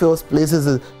that fills places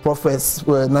is Prophet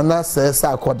Nana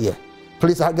SamKorankyeAnkrah.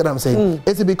 Please, I get what I'm saying.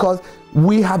 It's because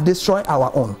we have destroyed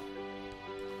our own.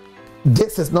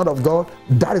 This is not of God,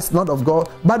 that is not of God,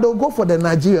 but they'll go for the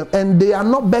Nigerian, and they are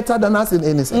not better than us in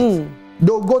any sense.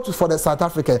 They'll go for the South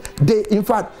African. In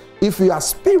fact, if we are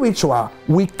spiritual,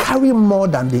 we carry more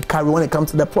than they carry when it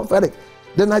comes to the prophetic.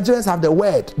 The Nigerians have the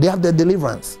word, they have the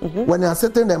deliverance. When you are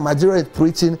sitting there, Nigeria is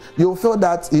preaching, you feel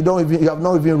that you have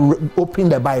not even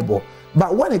opened the Bible.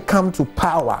 But when it comes to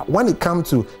power, when it comes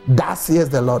to that says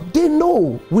the Lord, they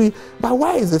know. But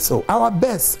why is it so? Our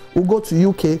best will go to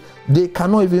UK, they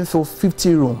cannot even fill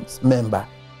 50 rooms, member.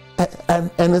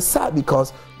 And it's sad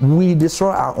because we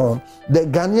destroy our own. The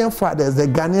Ghanaian fathers, the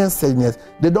Ghanaian seniors,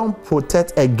 they don't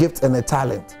protect a gift and a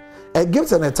talent. A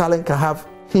gift and a talent can have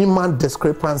human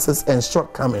discrepancies and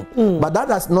shortcomings, but that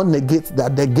does not negate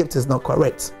that the gift is not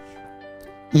correct.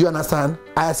 You understand?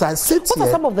 As I sit here, what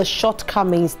are some of the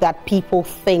shortcomings that people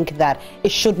think that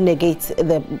it should negate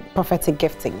the prophetic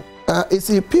gifting? You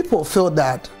see, people feel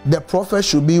that the prophet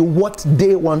should be what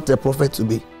they want the prophet to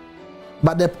be.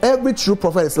 But every true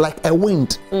prophet is like a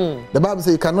wind. The Bible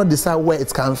says you cannot decide where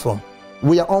it comes from.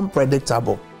 We are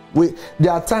unpredictable.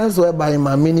 There are times whereby in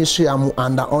my ministry I'm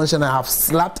under unction, I have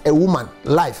slapped a woman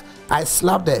live. I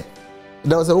slapped her.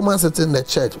 There was a woman sitting in the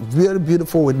church, very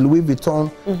beautiful with Louis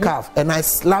Vuitton scarf, and I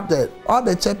slapped her. All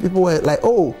the church people were like,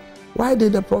 oh, why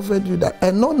did the prophet do that?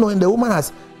 And not knowing the woman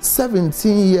has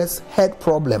 17 years head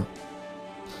problem.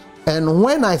 And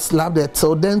when I slapped her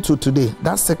till then to today,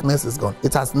 that sickness is gone.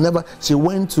 It has never, she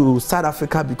went to South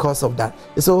Africa because of that.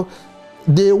 So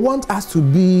they want us to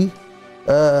be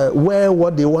wear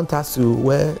what they want us to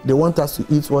wear, they want us to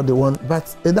eat what they want,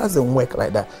 but it doesn't work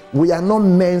like that. We are not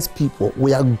men's people,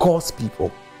 we are God's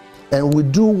people, and we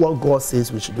do what God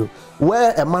says we should do.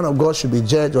 Where a man of God should be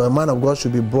judged or a man of God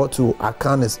should be brought to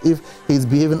account is if he's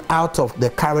behaving out of the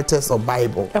characters of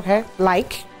Bible. Okay,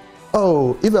 like?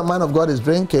 Oh, if a man of God is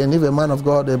drinking, if a man of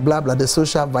God, blah, blah, the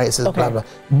social vices, blah, blah.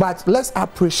 But let's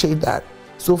appreciate that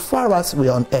so far as we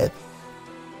are on earth,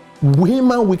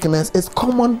 human weakness is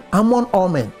common among all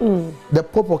men. The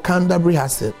Pope of Canterbury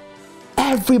has it.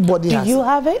 Everybody has it. Do you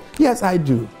have it? Yes, I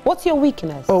do. What's your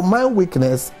weakness? Oh, my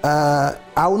weakness, I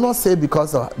will not say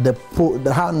because of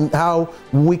how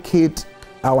wicked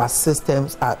our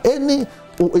systems are. You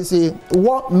see,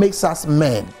 what makes us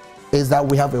men is that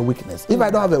we have a weakness. If I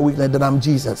don't have a weakness, then I'm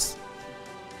Jesus.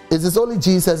 It is only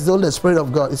Jesus, it's only the Spirit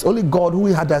of God. It's only God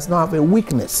who does not have a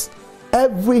weakness.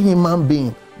 Every human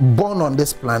being born on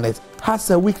this planet has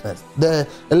a weakness. The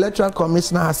electoral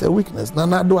commissioner has a weakness.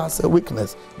 Nanado has a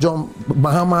weakness. John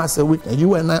Mahama has a weakness.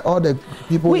 You and I, all the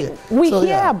people here. We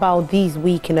hear about these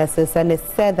weaknesses, and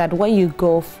it's said that when you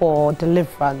go for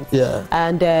deliverance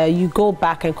and you go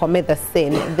back and commit the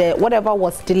sin, whatever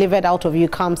was delivered out of you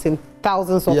comes in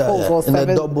thousands of folds or in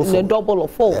a double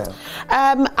of fold.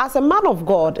 As a man of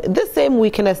God, this same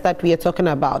weakness that we are talking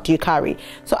about, you carry.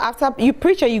 So after you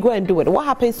preach and you go and do it, what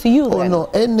happens to you then? Oh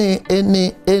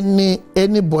no,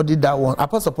 anybody that wants,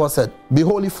 Apostle Paul said, be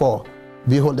holy for,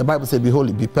 behold, the Bible says, be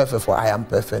holy, be perfect for I am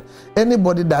perfect.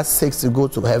 Anybody that seeks to go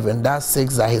to heaven, that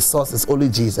seeks that his source is only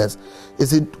Jesus,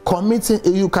 is it committing,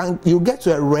 you get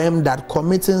to a realm that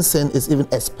committing sin is even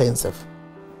expensive.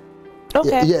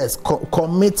 Okay. Yes,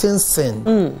 committing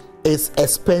sin is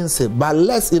expensive. But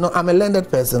let's, I'm a learned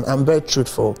person, I'm very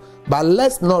truthful. But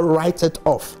let's not write it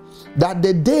off. That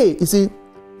the day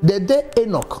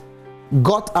Enoch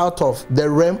got out of the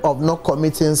realm of not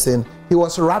committing sin, he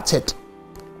was raptured.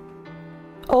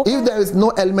 Okay. If there is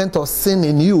no element of sin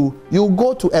in you, you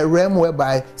go to a realm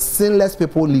whereby sinless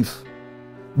people live.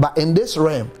 But in this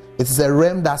realm, it is a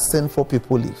realm that sinful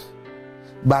people live.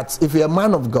 But if you're a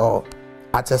man of God,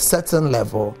 at a certain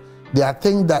level, there are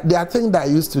things that I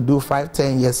used to do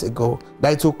 5-10 years ago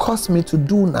that it will cost me to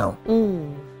do now.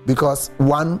 Because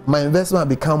one, my investment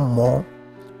become more.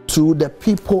 To the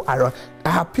people around. I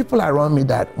have people around me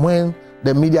that when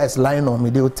the media is lying on me,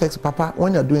 they will text, Papa,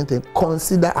 when you're doing things,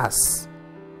 consider us.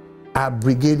 I have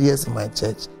brigadiers in my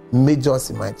church, majors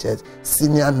in my church,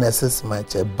 senior nurses in my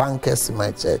church, bankers in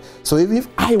my church. So even if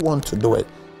I want to do it,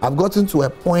 I've gotten to a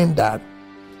point that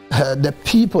the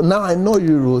people, now I know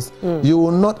you, Rose, you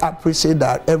will not appreciate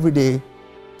that every day.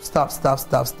 Stop. So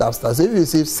if you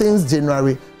see, since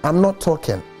January, I'm not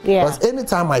talking. Because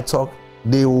anytime I talk,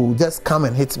 they will just come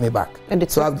and hit me back. And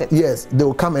yes, they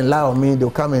will come and lie on me. They'll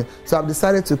come in. So I've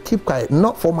decided to keep quiet,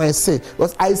 not for my sake,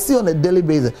 because I see on a daily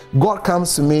basis, God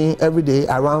comes to me every day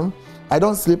around. I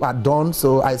don't sleep at dawn,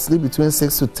 so I sleep between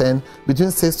 6 to 10.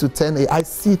 Between 6 to 10, I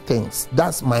see things.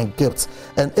 That's my gift.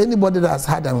 And anybody that has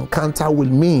had an encounter with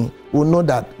me will know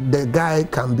that the guy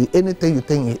can be anything you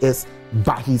think he is,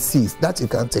 but he sees. That you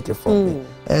can't take it from me.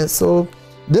 And so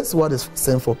this word is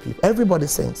sinful people. Everybody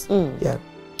sins. Yeah.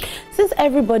 Since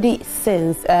everybody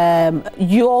sins,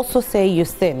 you also say you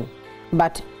sin,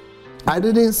 but I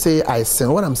didn't say I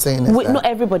sin. What I'm saying is that not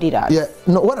everybody does. Yeah.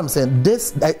 No. What I'm saying,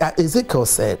 this Ezekiel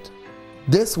said,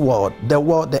 this world,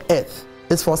 the earth,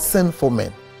 is for sinful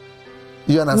men.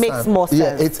 You understand? Makes more sense.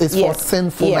 Yeah, it's for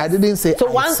sinful men. I didn't say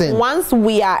so. Once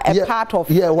we are a part of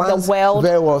the world,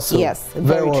 very well so. Yes,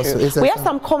 very true. So we have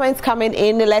some comments coming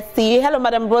in. Let's see. Hello,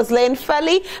 Madam Rosalind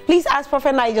Felly. Please ask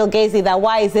Prophet Nigel Gaisie that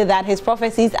why is it that his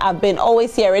prophecies I've been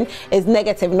always hearing is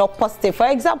negative, not positive. For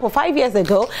example, 5 years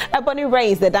ago, Ebony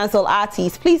Reigns, the dancehall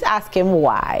artist, please ask him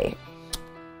why.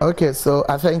 Okay, so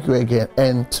I thank you again,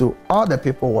 and to all the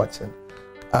people watching.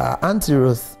 Auntie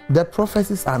Rose, the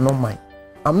prophecies are not mine.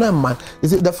 I'm not mine. You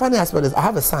see, the funny aspect is I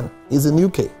have a son. He's in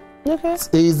UK. Okay.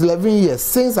 He's 11 years.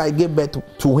 Since I gave birth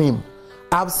to him,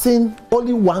 I've seen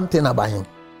only one thing about him.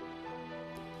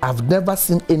 I've never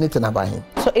seen anything about him.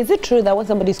 So is it true that when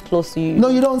somebody's close to you? No,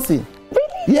 you don't see.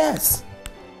 Really? Yes.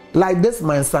 Like this,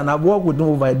 my son, I've worked with him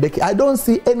over a decade. I don't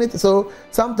see anything. So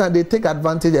sometimes they take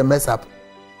advantage and mess up.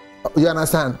 You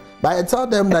understand? But I tell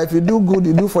them that if you do good,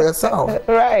 you do for yourself.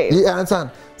 Right. You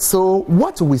understand? So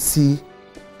what we see,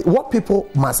 what people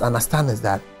must understand is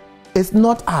that it's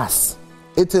not us.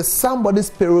 It is somebody's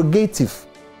prerogative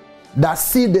that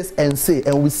see this and say,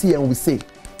 and we see and we say.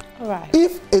 Right.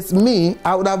 If it's me,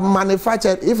 I would have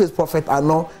manufactured, if it's Prophet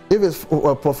Ano, if it's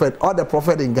a prophet or the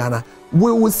prophet in Ghana,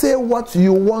 we will say what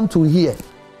you want to hear.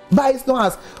 But it's not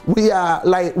us. We are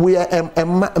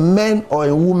a man or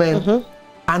a woman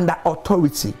under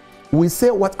authority. We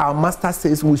say what our master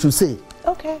says we should say.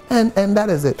 Okay. And that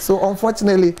is it. So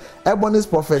unfortunately, Ebony's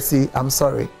prophecy, I'm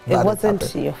sorry. It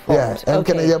wasn't your fault. Yeah. And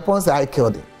Agyapong said I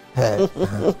killed him.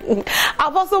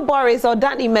 Apostle Boris or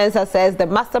Danny Mensah says the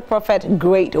master prophet,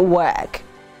 great work.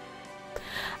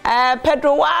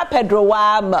 Pedrowa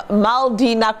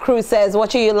Maldina Cruz says,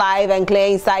 watching you live and clear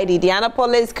inside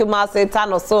Indianapolis, Kumasi,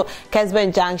 Tanoso,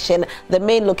 Kesben Junction, the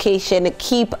main location.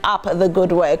 Keep up the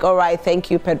good work. All right, thank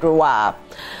you, Pedrowa.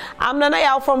 I'm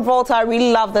Nanayao from Volta. I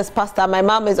really love this pastor. My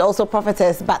mom is also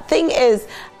prophetess, but things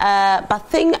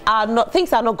are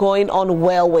not going on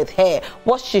well with her.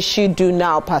 What should she do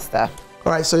now, Pastor?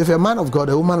 All right. So if you're a man of God,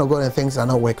 a woman of God, and things are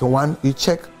not working, one, you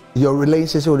check your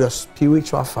relationship with your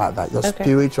spiritual father, your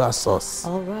spiritual source.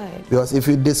 All right. Because if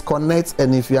you disconnect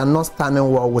and if you are not standing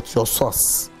well with your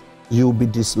source, you'll be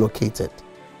dislocated.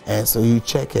 And so you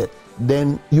check it.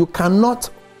 Then you cannot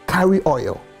carry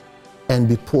oil and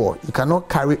be poor. You cannot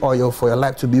carry oil for your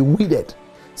life to be withered.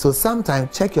 So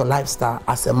sometimes check your lifestyle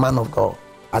as a man of God,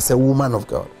 as a woman of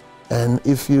God. And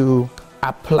if you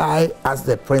apply as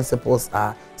the principles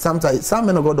are, sometimes some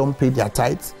men of God don't pay their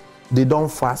tithes, they don't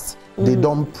fast, they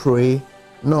don't pray.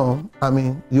 No, I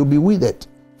mean, you'll be withered.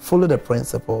 Follow the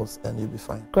principles and you'll be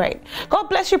fine. Great. God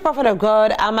bless you, Prophet of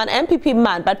God. I'm an MPP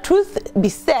man, but truth be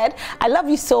said, I love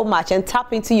you so much and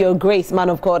tap into your grace, man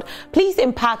of God. Please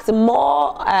impact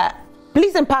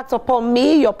upon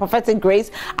me your prophetic grace.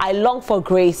 I long for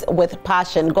grace with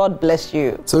passion. God bless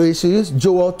you. So you should use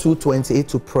Joel 2:28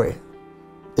 to pray.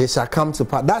 It shall come to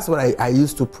pass. That's what I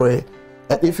used to pray.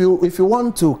 If you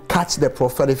want to catch the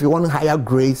prophet, if you want higher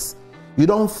grace, you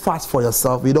don't fast for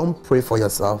yourself. You don't pray for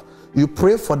yourself. You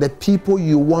pray for the people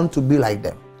you want to be like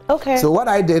them. Okay. So what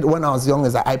I did when I was young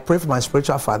is that I prayed for my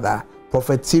spiritual father,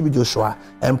 Prophet T.B. Joshua,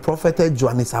 and Prophet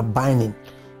Joannis Binding.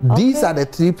 These are the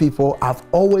three people I've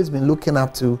always been looking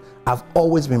up to, I've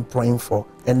always been praying for,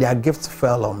 and their gifts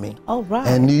fell on me. All right.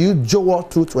 And you use Joel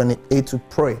 2:28 to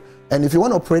pray. And if you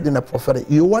want to pray in the prophetic,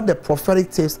 you want the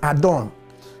prophetic tapes are done.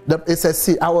 It says,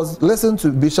 see, I was listening to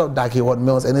Bishop Dag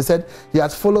Heward-Mills, and he said he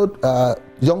had followed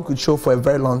Young Kucho for a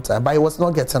very long time, but he was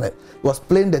not getting it. He was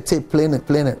playing the tape, playing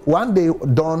it. One day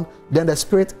done, then the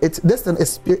spirit,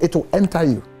 it will enter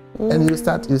you, and you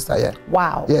start, yeah.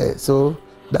 Wow. Yeah, so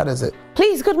that is it.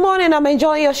 Please, good morning. I'm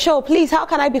enjoying your show. Please, how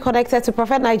can I be connected to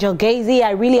Prophet Nigel Gaisie?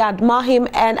 I really admire him,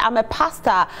 and I'm a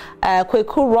pastor,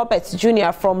 Kweku Roberts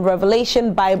Jr. from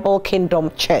Revelation Bible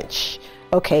Kingdom Church.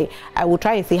 Okay, I will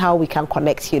try and see how we can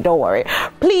connect you. Don't worry.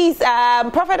 Please,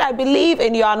 Prophet, I believe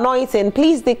in your anointing.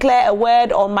 Please declare a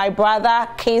word on my brother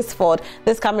Kingsford.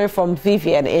 This coming from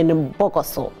Vivian in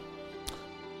Bogoso.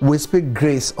 we speak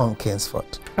grace on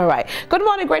Kingsford. All right. Good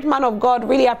morning, great man of God.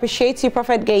 Really appreciate you,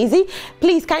 Prophet Gaisie.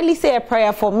 Please kindly say a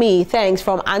prayer for me. Thanks,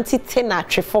 from Auntie Tina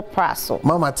Trifo Praso.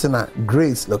 Mama Tina,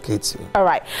 grace locates you. All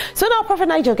right. So now, Prophet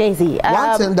Nigel Gaisie.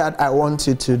 One thing that I want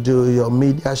you to do, your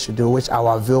media should do, which I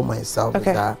will avail myself, is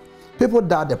that people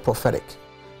doubt the prophetic.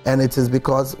 And it is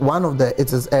because it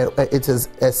is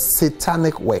a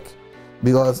satanic work.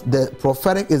 Because the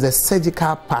prophetic is a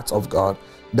surgical part of God,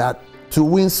 that to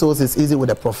win souls is easy with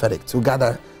the prophetic, to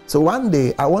gather. So one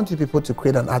day, I want you people to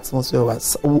create an atmosphere where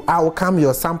I will come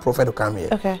here, some prophet will come here.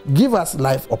 Okay. Give us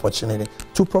life opportunity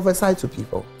to prophesy to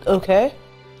people. Okay.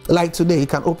 Like today, you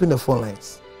can open the phone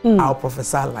lines. I'll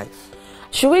prophesy life.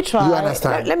 Should we try? You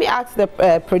understand? Let me ask the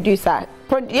producer.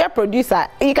 Producer,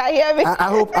 you can hear me. I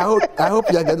hope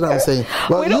you are getting what I'm saying.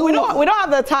 Well, we don't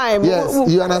have the time. Yes,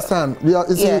 you understand. You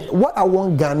see, what I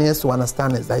want Ghanaians to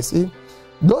understand is that, see,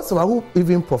 those who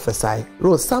even prophesy,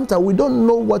 Rose, sometimes we don't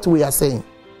know what we are saying.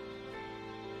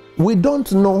 We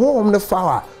don't know whom the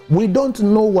flower. We don't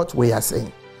know what we are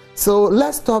saying. So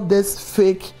let's stop this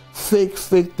fake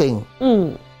thing.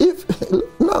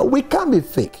 No, we can't be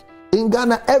fake. In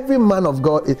Ghana, every man of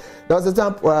God, there was a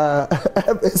time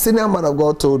a senior man of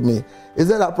God told me, he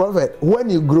said, that prophet, when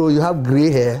you grow, you have gray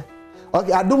hair.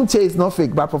 Okay, Adumche is not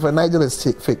fake, but Prophet Nigel is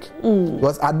fake.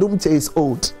 Because Adumche is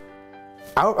old.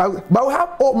 But we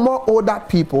have more older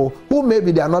people who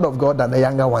maybe they are not of God than the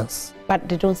younger ones. But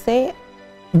they don't say it.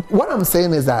 What I'm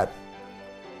saying is that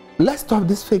let's stop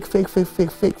this fake. And some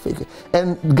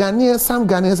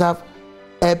Ghanaians have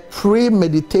a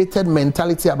premeditated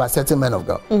mentality about certain men of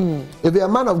God. If you're a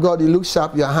man of God, you look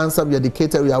sharp, you're handsome, you're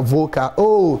educated, you're vocal.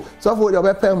 Oh, so for your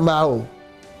weapon mao.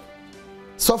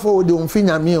 So for the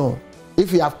umfinyamio.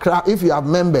 If you have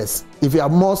members, if you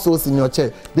have more souls in your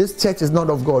church, this church is not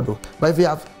of God. But if you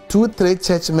have 2-3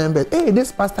 church members, hey,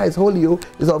 this pastor is holy,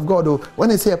 is of God. When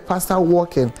you see a pastor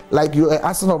walking like you are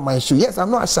asking of my shoe, yes, I'm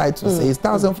not shy to say it's with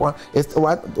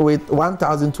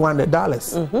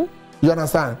 $1,200. You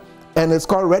understand? And it's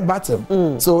called red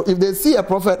bottom. So if they see a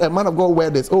prophet, a man of God wear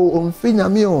this, or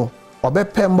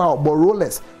pemba or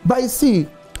boroless. But you see,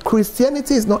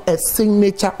 Christianity is not a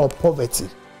signature of poverty.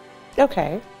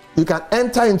 Okay. You can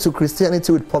enter into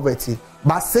Christianity with poverty,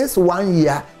 but since 1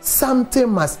 year, something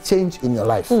must change in your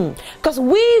life. Because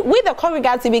we the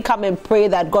congregants even come and pray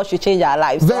that God should change our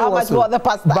lives. Very so how well much so. more the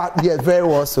pastor? But yeah, very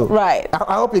well so. Right.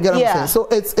 I hope you get what I'm saying. So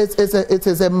it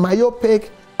is a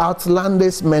myopic,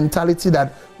 outlandish mentality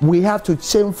that we have to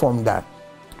change from that.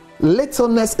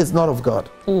 Littleness is not of God.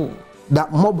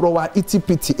 That mobrowa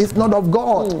itipiti is not of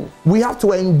God. We have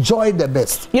to enjoy the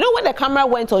best. You know, when the camera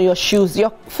went on your shoes,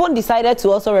 your phone decided to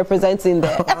also represent in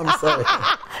there. I'm sorry.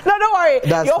 No, don't worry.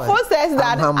 That's your fine. phone says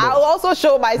that I'll also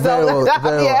show myself.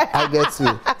 Very well. I get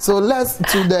you. So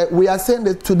we are saying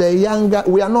that to the younger,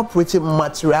 we are not preaching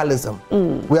materialism.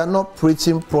 We are not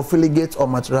preaching profligate or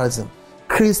materialism.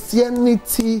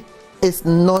 Christianity is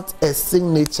not a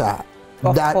signature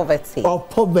of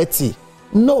poverty.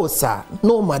 No, sir.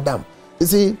 No, madam. You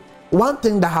see, one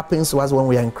thing that happens to us when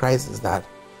we are in Christ is that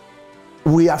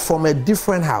we are from a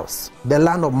different house, the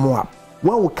land of Moab.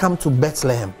 When we come to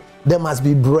Bethlehem, there must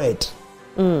be bread.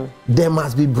 There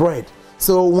must be bread.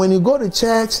 So when you go to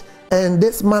church and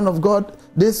this man of God,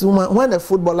 this woman, when a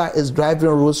footballer is driving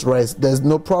Rolls Royce, there's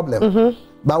no problem.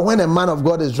 But when a man of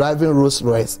God is driving Rolls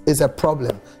Royce, it's a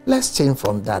problem. Let's change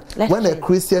from that. When a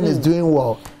Christian is doing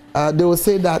well, they will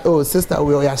say that, oh, sister,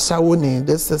 we are shawuni,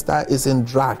 this sister is in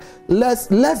drag. Let's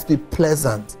be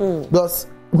pleasant. Because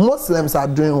Muslims are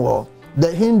doing well. The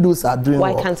Hindus are doing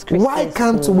well. Why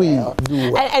can't we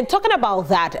do well? And talking about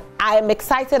that, I am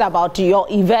excited about your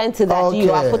event that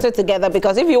you are putting together,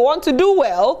 because if you want to do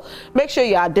well, make sure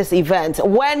you are at this event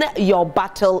when your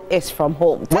battle is from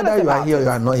home. Whether you are here or you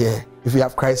are not here, if you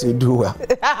have Christ, you do well.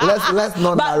 Let's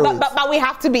not narrow it. But we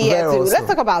have to be here too. Let's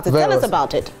talk about it. Tell us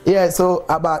about it. Yeah, so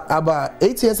about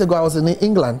 8 years ago, I was in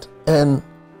England, and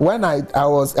when I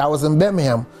was in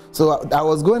Birmingham, so I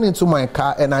was going into my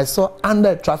car and I saw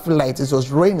under a traffic light, it was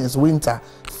raining, it's winter,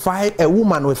 a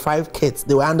woman with 5 kids,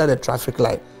 they were under the traffic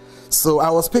light. So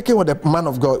I was speaking with the man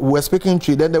of God, we were speaking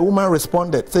to you, then the woman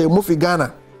responded, say, Mufi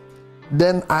Ghana.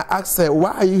 Then I asked her,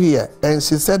 why are you here? And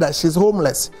she said that she's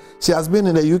homeless. She has been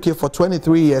in the UK for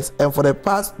 23 years, and for the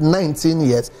past 19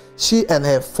 years, she and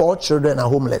her 4 children are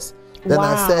homeless. Then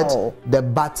I said, the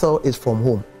battle is from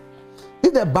home.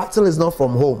 If the battle is not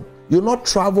from home, you not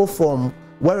travel from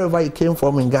wherever you came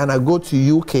from in Ghana, go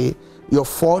to UK, your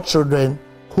 4 children,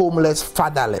 homeless,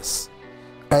 fatherless.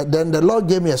 And then the Lord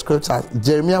gave me a scripture,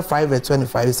 Jeremiah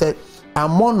 5:25. He said,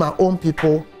 among my own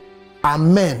people are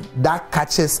men that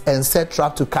catches and set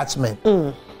trap to catch men.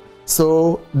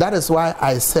 So that is why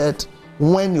I said,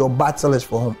 when your battle is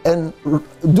for home. And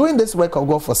doing this work of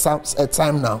God for a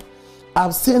time now,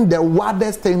 I've seen the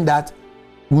wildest thing that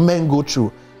men go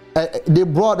through. They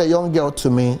brought a young girl to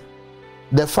me.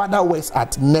 The father works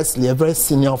at Nestle, a very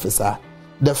senior officer.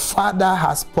 The father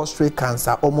has prostate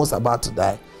cancer, almost about to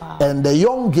die. Wow. And the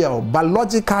young girl,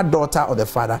 biological daughter of the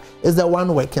father, is the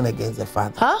one working against the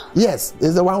father. Huh? Yes,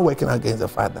 is the one working against the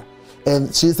father.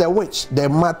 And she's a witch. The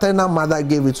maternal mother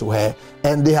gave it to her,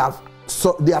 and they have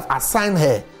assigned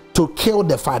her to kill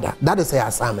the father. That is her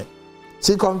assignment.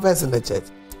 She confessed in the church.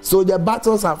 So the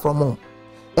battles are from home.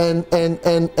 And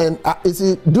you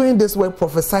see, doing this work,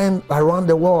 prophesying around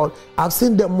the world, I've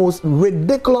seen the most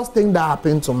ridiculous thing that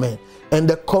happened to men. And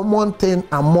the common thing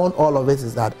among all of it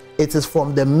is that it is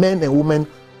from the men and women.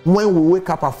 When we wake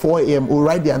up at 4 a.m., we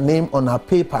write their name on our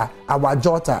paper, our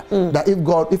jotter, that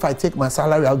if I take my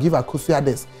salary, I'll give Akusia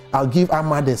this, I'll give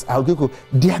Amma this, I'll give.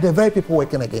 They are the very people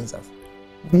working against us.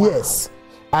 Wow. Yes.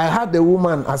 I had the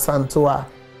woman at Santoa.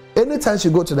 Anytime she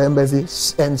go to the embassy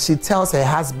and she tells her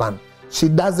husband she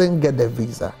doesn't get the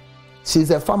visa.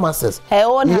 She's a pharmacist. Her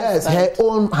own husband? Yes, her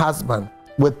own husband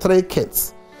with 3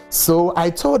 kids. So I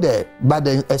told her about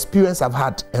the experience I've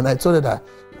had, and I told her that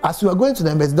as you are going to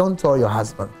the embassy, don't tell your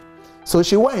husband. So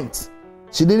she went.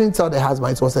 She didn't tell the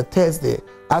husband. It was a Thursday.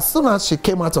 As soon as she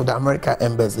came out of the American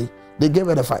embassy, they gave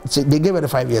her the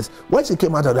 5 years. When she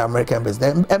came out of the American embassy,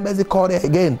 the embassy called her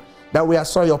again that we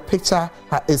saw your picture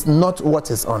is not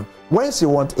what is on. When she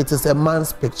wants, it is a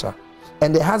man's picture.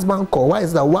 And the husband called. Why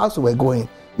is that? Whilst we were going,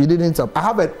 you didn't tell. I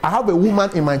have a woman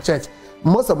in my church.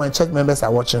 Most of my church members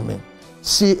are watching me.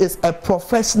 She is a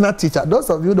professional teacher. Those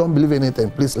of you who don't believe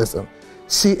anything, please listen.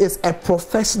 She is a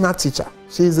professional teacher.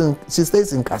 She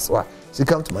stays in Kaswa. She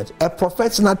comes to my church. A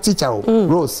professional teacher,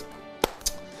 Rose.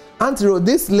 Auntie Rose,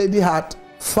 this lady had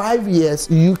 5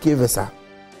 years UK visa.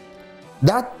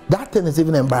 That thing is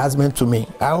even embarrassment to me.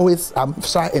 I'm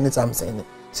shy anytime I'm saying it.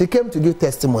 She came to give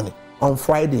testimony on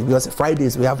Friday, because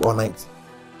Fridays we have all night.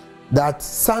 That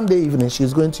Sunday evening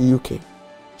she's going to UK.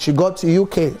 She got to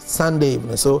UK Sunday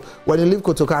evening. So when you leave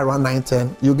Kotoka around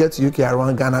 9:10, you get to UK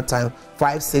around Ghana time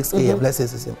 5-6 a.m. Let's say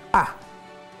 6 a.m.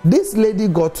 This lady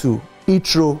got to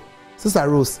Heathrow, Sister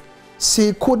Rose.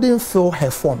 She couldn't fill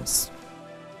her forms.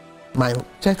 My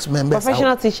church members.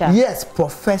 Professional teacher. Yes,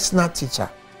 professional teacher.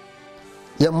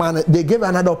 Yeah, man, they gave her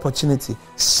another opportunity.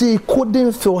 She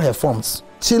couldn't fill her forms.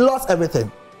 She lost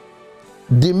everything.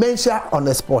 Dementia on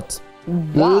the spot.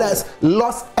 Wow.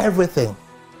 Lost everything.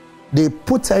 They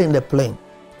put her in the plane.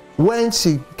 When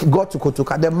she got to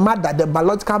Kotoka, the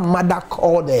biological mother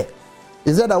called her.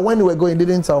 He said that when we were going, he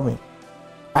didn't tell me.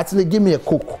 Actually, give me a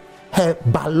cook. Her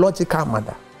biological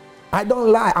mother. I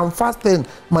don't lie. I'm fasting.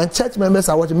 My church members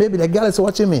are watching. Maybe the girl is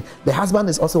watching me. The husband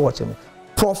is also watching me.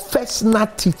 Professional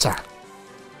teacher.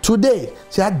 Today,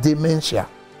 she had dementia.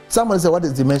 Someone said, what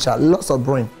is dementia? Loss of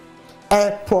brain.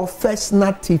 A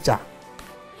professional teacher.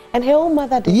 And her own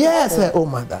mother did. Yes, her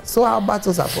own mother. So our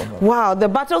battles are from home. Wow, the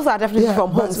battles are definitely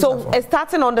from home. So it's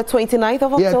starting on the 29th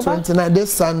of October? Yeah, 29th,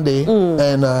 this Sunday.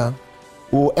 And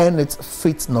we'll end it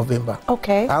 5th November.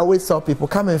 Okay. I always tell people,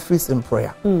 come and feast in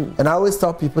prayer. And I always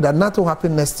tell people that nothing will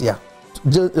happen next year.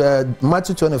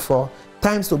 Matthew 24,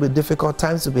 times will be difficult,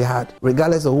 times will be hard,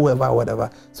 regardless of whoever or whatever.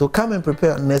 So come and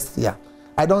prepare next year.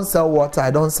 I don't sell water, I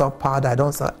don't sell powder, I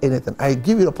don't sell anything. I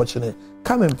give you the opportunity.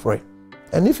 Come and pray.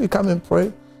 And if you come and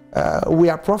pray, we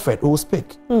are prophet, we will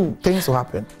speak. Things will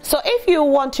happen. So if you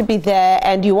want to be there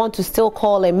and you want to still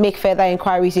call and make further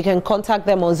inquiries, you can contact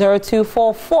them on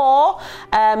 0244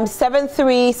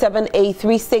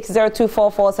 737836,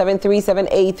 0244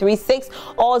 737836,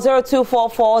 or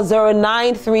 0244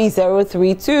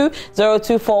 093032,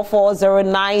 0244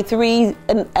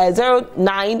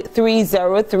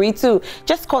 093032.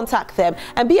 Just contact them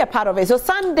and be a part of it. So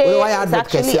Sunday is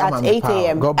actually at 8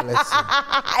 a.m. God bless you.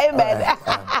 Amen.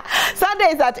 Sunday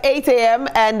is at 8 a.m.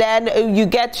 and then you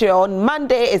get on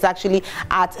Monday is actually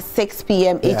at 6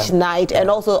 p.m. each night, and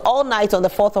also all night on the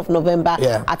 4th of November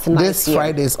at 9 This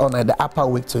Friday is all night. The upper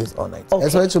week too is all night. Okay.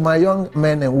 Especially to my young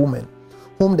men and women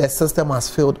whom the system has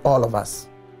failed all of us.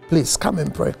 Please come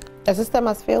and pray. The system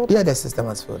has failed? Yeah, the system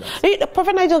has failed us.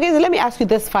 Prophet Nigel Gaisie, let me ask you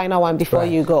this final one before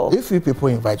you go. If you people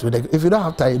invite you, if you don't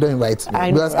have time, you don't invite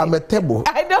me. Because I'm a table.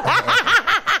 I know.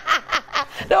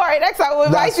 Don't worry, next time we'll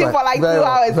invite you for like 2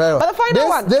 hours. But the final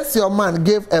one. This your man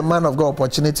gave a man of God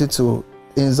opportunity to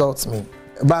insult me.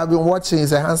 But I've been watching,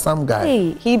 he's a handsome guy.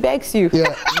 Hey, he begs you.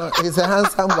 Yeah, no, he's a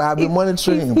handsome guy. I've been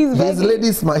monitoring him. He's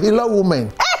ladies man. He loves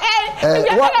women.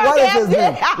 What is his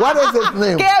name? What is his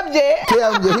name? KMJ.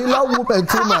 KMJ. He loves women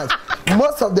too much.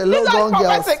 most of the Legon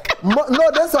girls.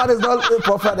 No, this one is not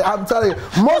prophetic. I'm telling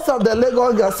you, most of the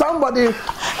Legon girls.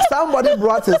 Somebody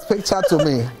brought his picture to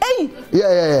me. Hey.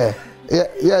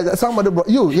 Yeah. Somebody brought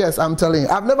you. Yes, I'm telling you.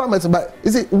 I've never met him, but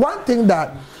you see, one thing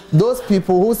that those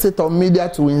people who sit on media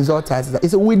to insult us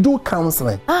is that we do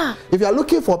counseling. If you are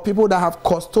looking for people that have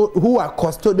who are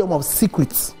custodian of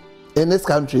secrets in this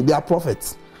country, they are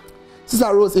prophets.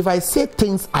 Sister Rose, if I say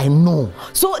things I know.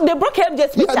 So they brought him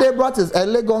just picture? Yeah, they brought his a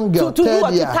Legon girl. To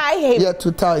tie him? Yeah,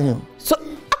 to tie him. So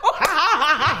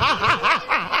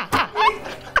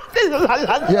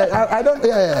I don't.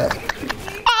 Yeah.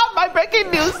 My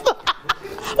breaking news.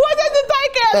 What did the tie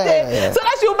him? So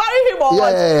that you marry him or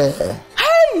what? Hey.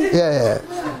 Yeah.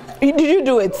 Did you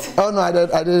do it? Oh no, I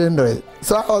didn't do it.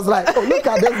 So I was like, oh, look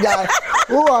at this guy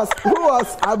who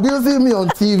was abusing me on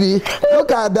TV.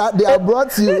 Look at that, they have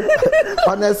brought you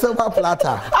on a silver platter.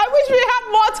 I wish we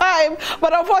had more time,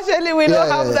 but unfortunately we don't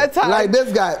have that time. Like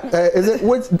this guy, is it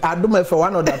which I do my for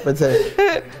one of that person,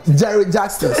 Jerry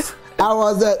Justice. I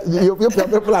was you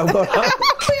people have gone.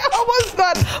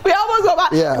 We almost got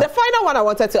back. Yeah. The final one I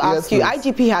wanted to ask you,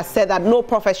 please. IGP has said that no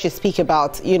prophet should speak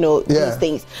about, these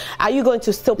things. Are you going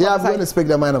to still prophesy? Yeah, I'm going to speak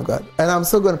the mind of God. And I'm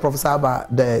still going to prophesy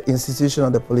about the institution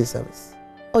of the police service.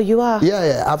 Oh, you are?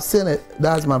 Yeah, I've seen it.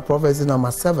 That's my prophecy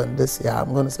number 7 this year.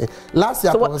 I'm going to say. Last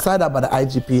year I prophesied about the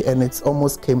IGP and it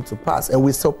almost came to pass. And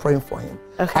we're still praying for him.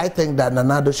 Okay. I think that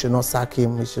Nanado should not sack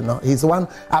him. He should not. He's one,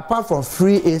 apart from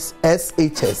free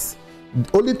SHS.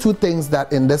 Only 2 things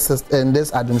that in this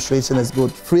administration is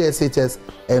good: free SHS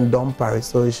and Don Paris.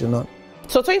 So you should not.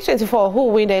 So 2024, who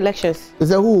will win the elections? Is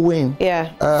that who will win?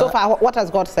 Yeah. So far, what has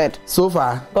God said? So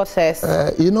far, God says.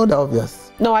 You know the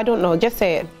obvious. No, I don't know. Just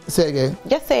say it. Say again.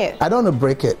 Just say it. I don't want to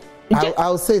break it.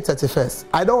 I'll say it 31st.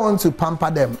 I don't want to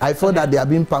pamper them. I feel that they are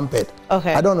being pampered.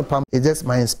 Okay. I don't want to pamper. It's just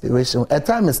my inspiration. A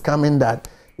time is coming that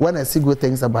when I see good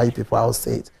things about you people, I'll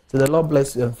say it. So the Lord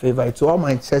bless you and favor you. To all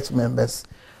my church members.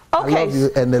 Okay. I love you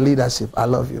and the leadership. I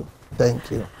love you. Thank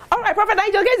you. All right, Prophet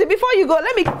Nigel Gaisie, before you go,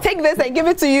 let me take this and give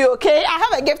it to you, okay? I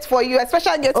have a gift for you, a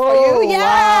special gift for you. Yes,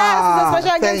 wow. It's a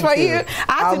special gift for you.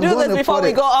 I have to do this before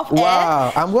we go off air.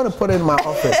 Wow, I'm going to put it in my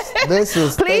office.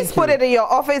 Please put it in your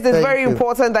office. It's very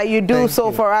important that you do so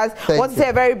for us. I want to say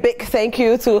a very big thank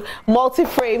you to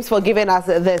Multi-Frames for giving us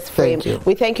this frame.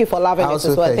 We thank you for loving us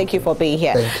as well. Thank you for being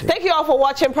here. Thank you all for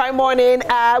watching Prime Morning.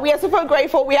 We are super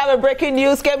grateful. We have a breaking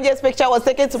news. KMJ's picture was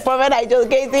taken to Prophet Nigel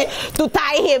Gaisie to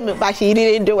tie him, but she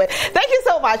didn't do it. Thank you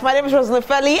so much. My name is Rosanna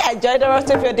Felly. Enjoy the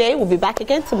rest of your day. We'll be back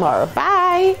again tomorrow.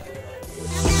 Bye.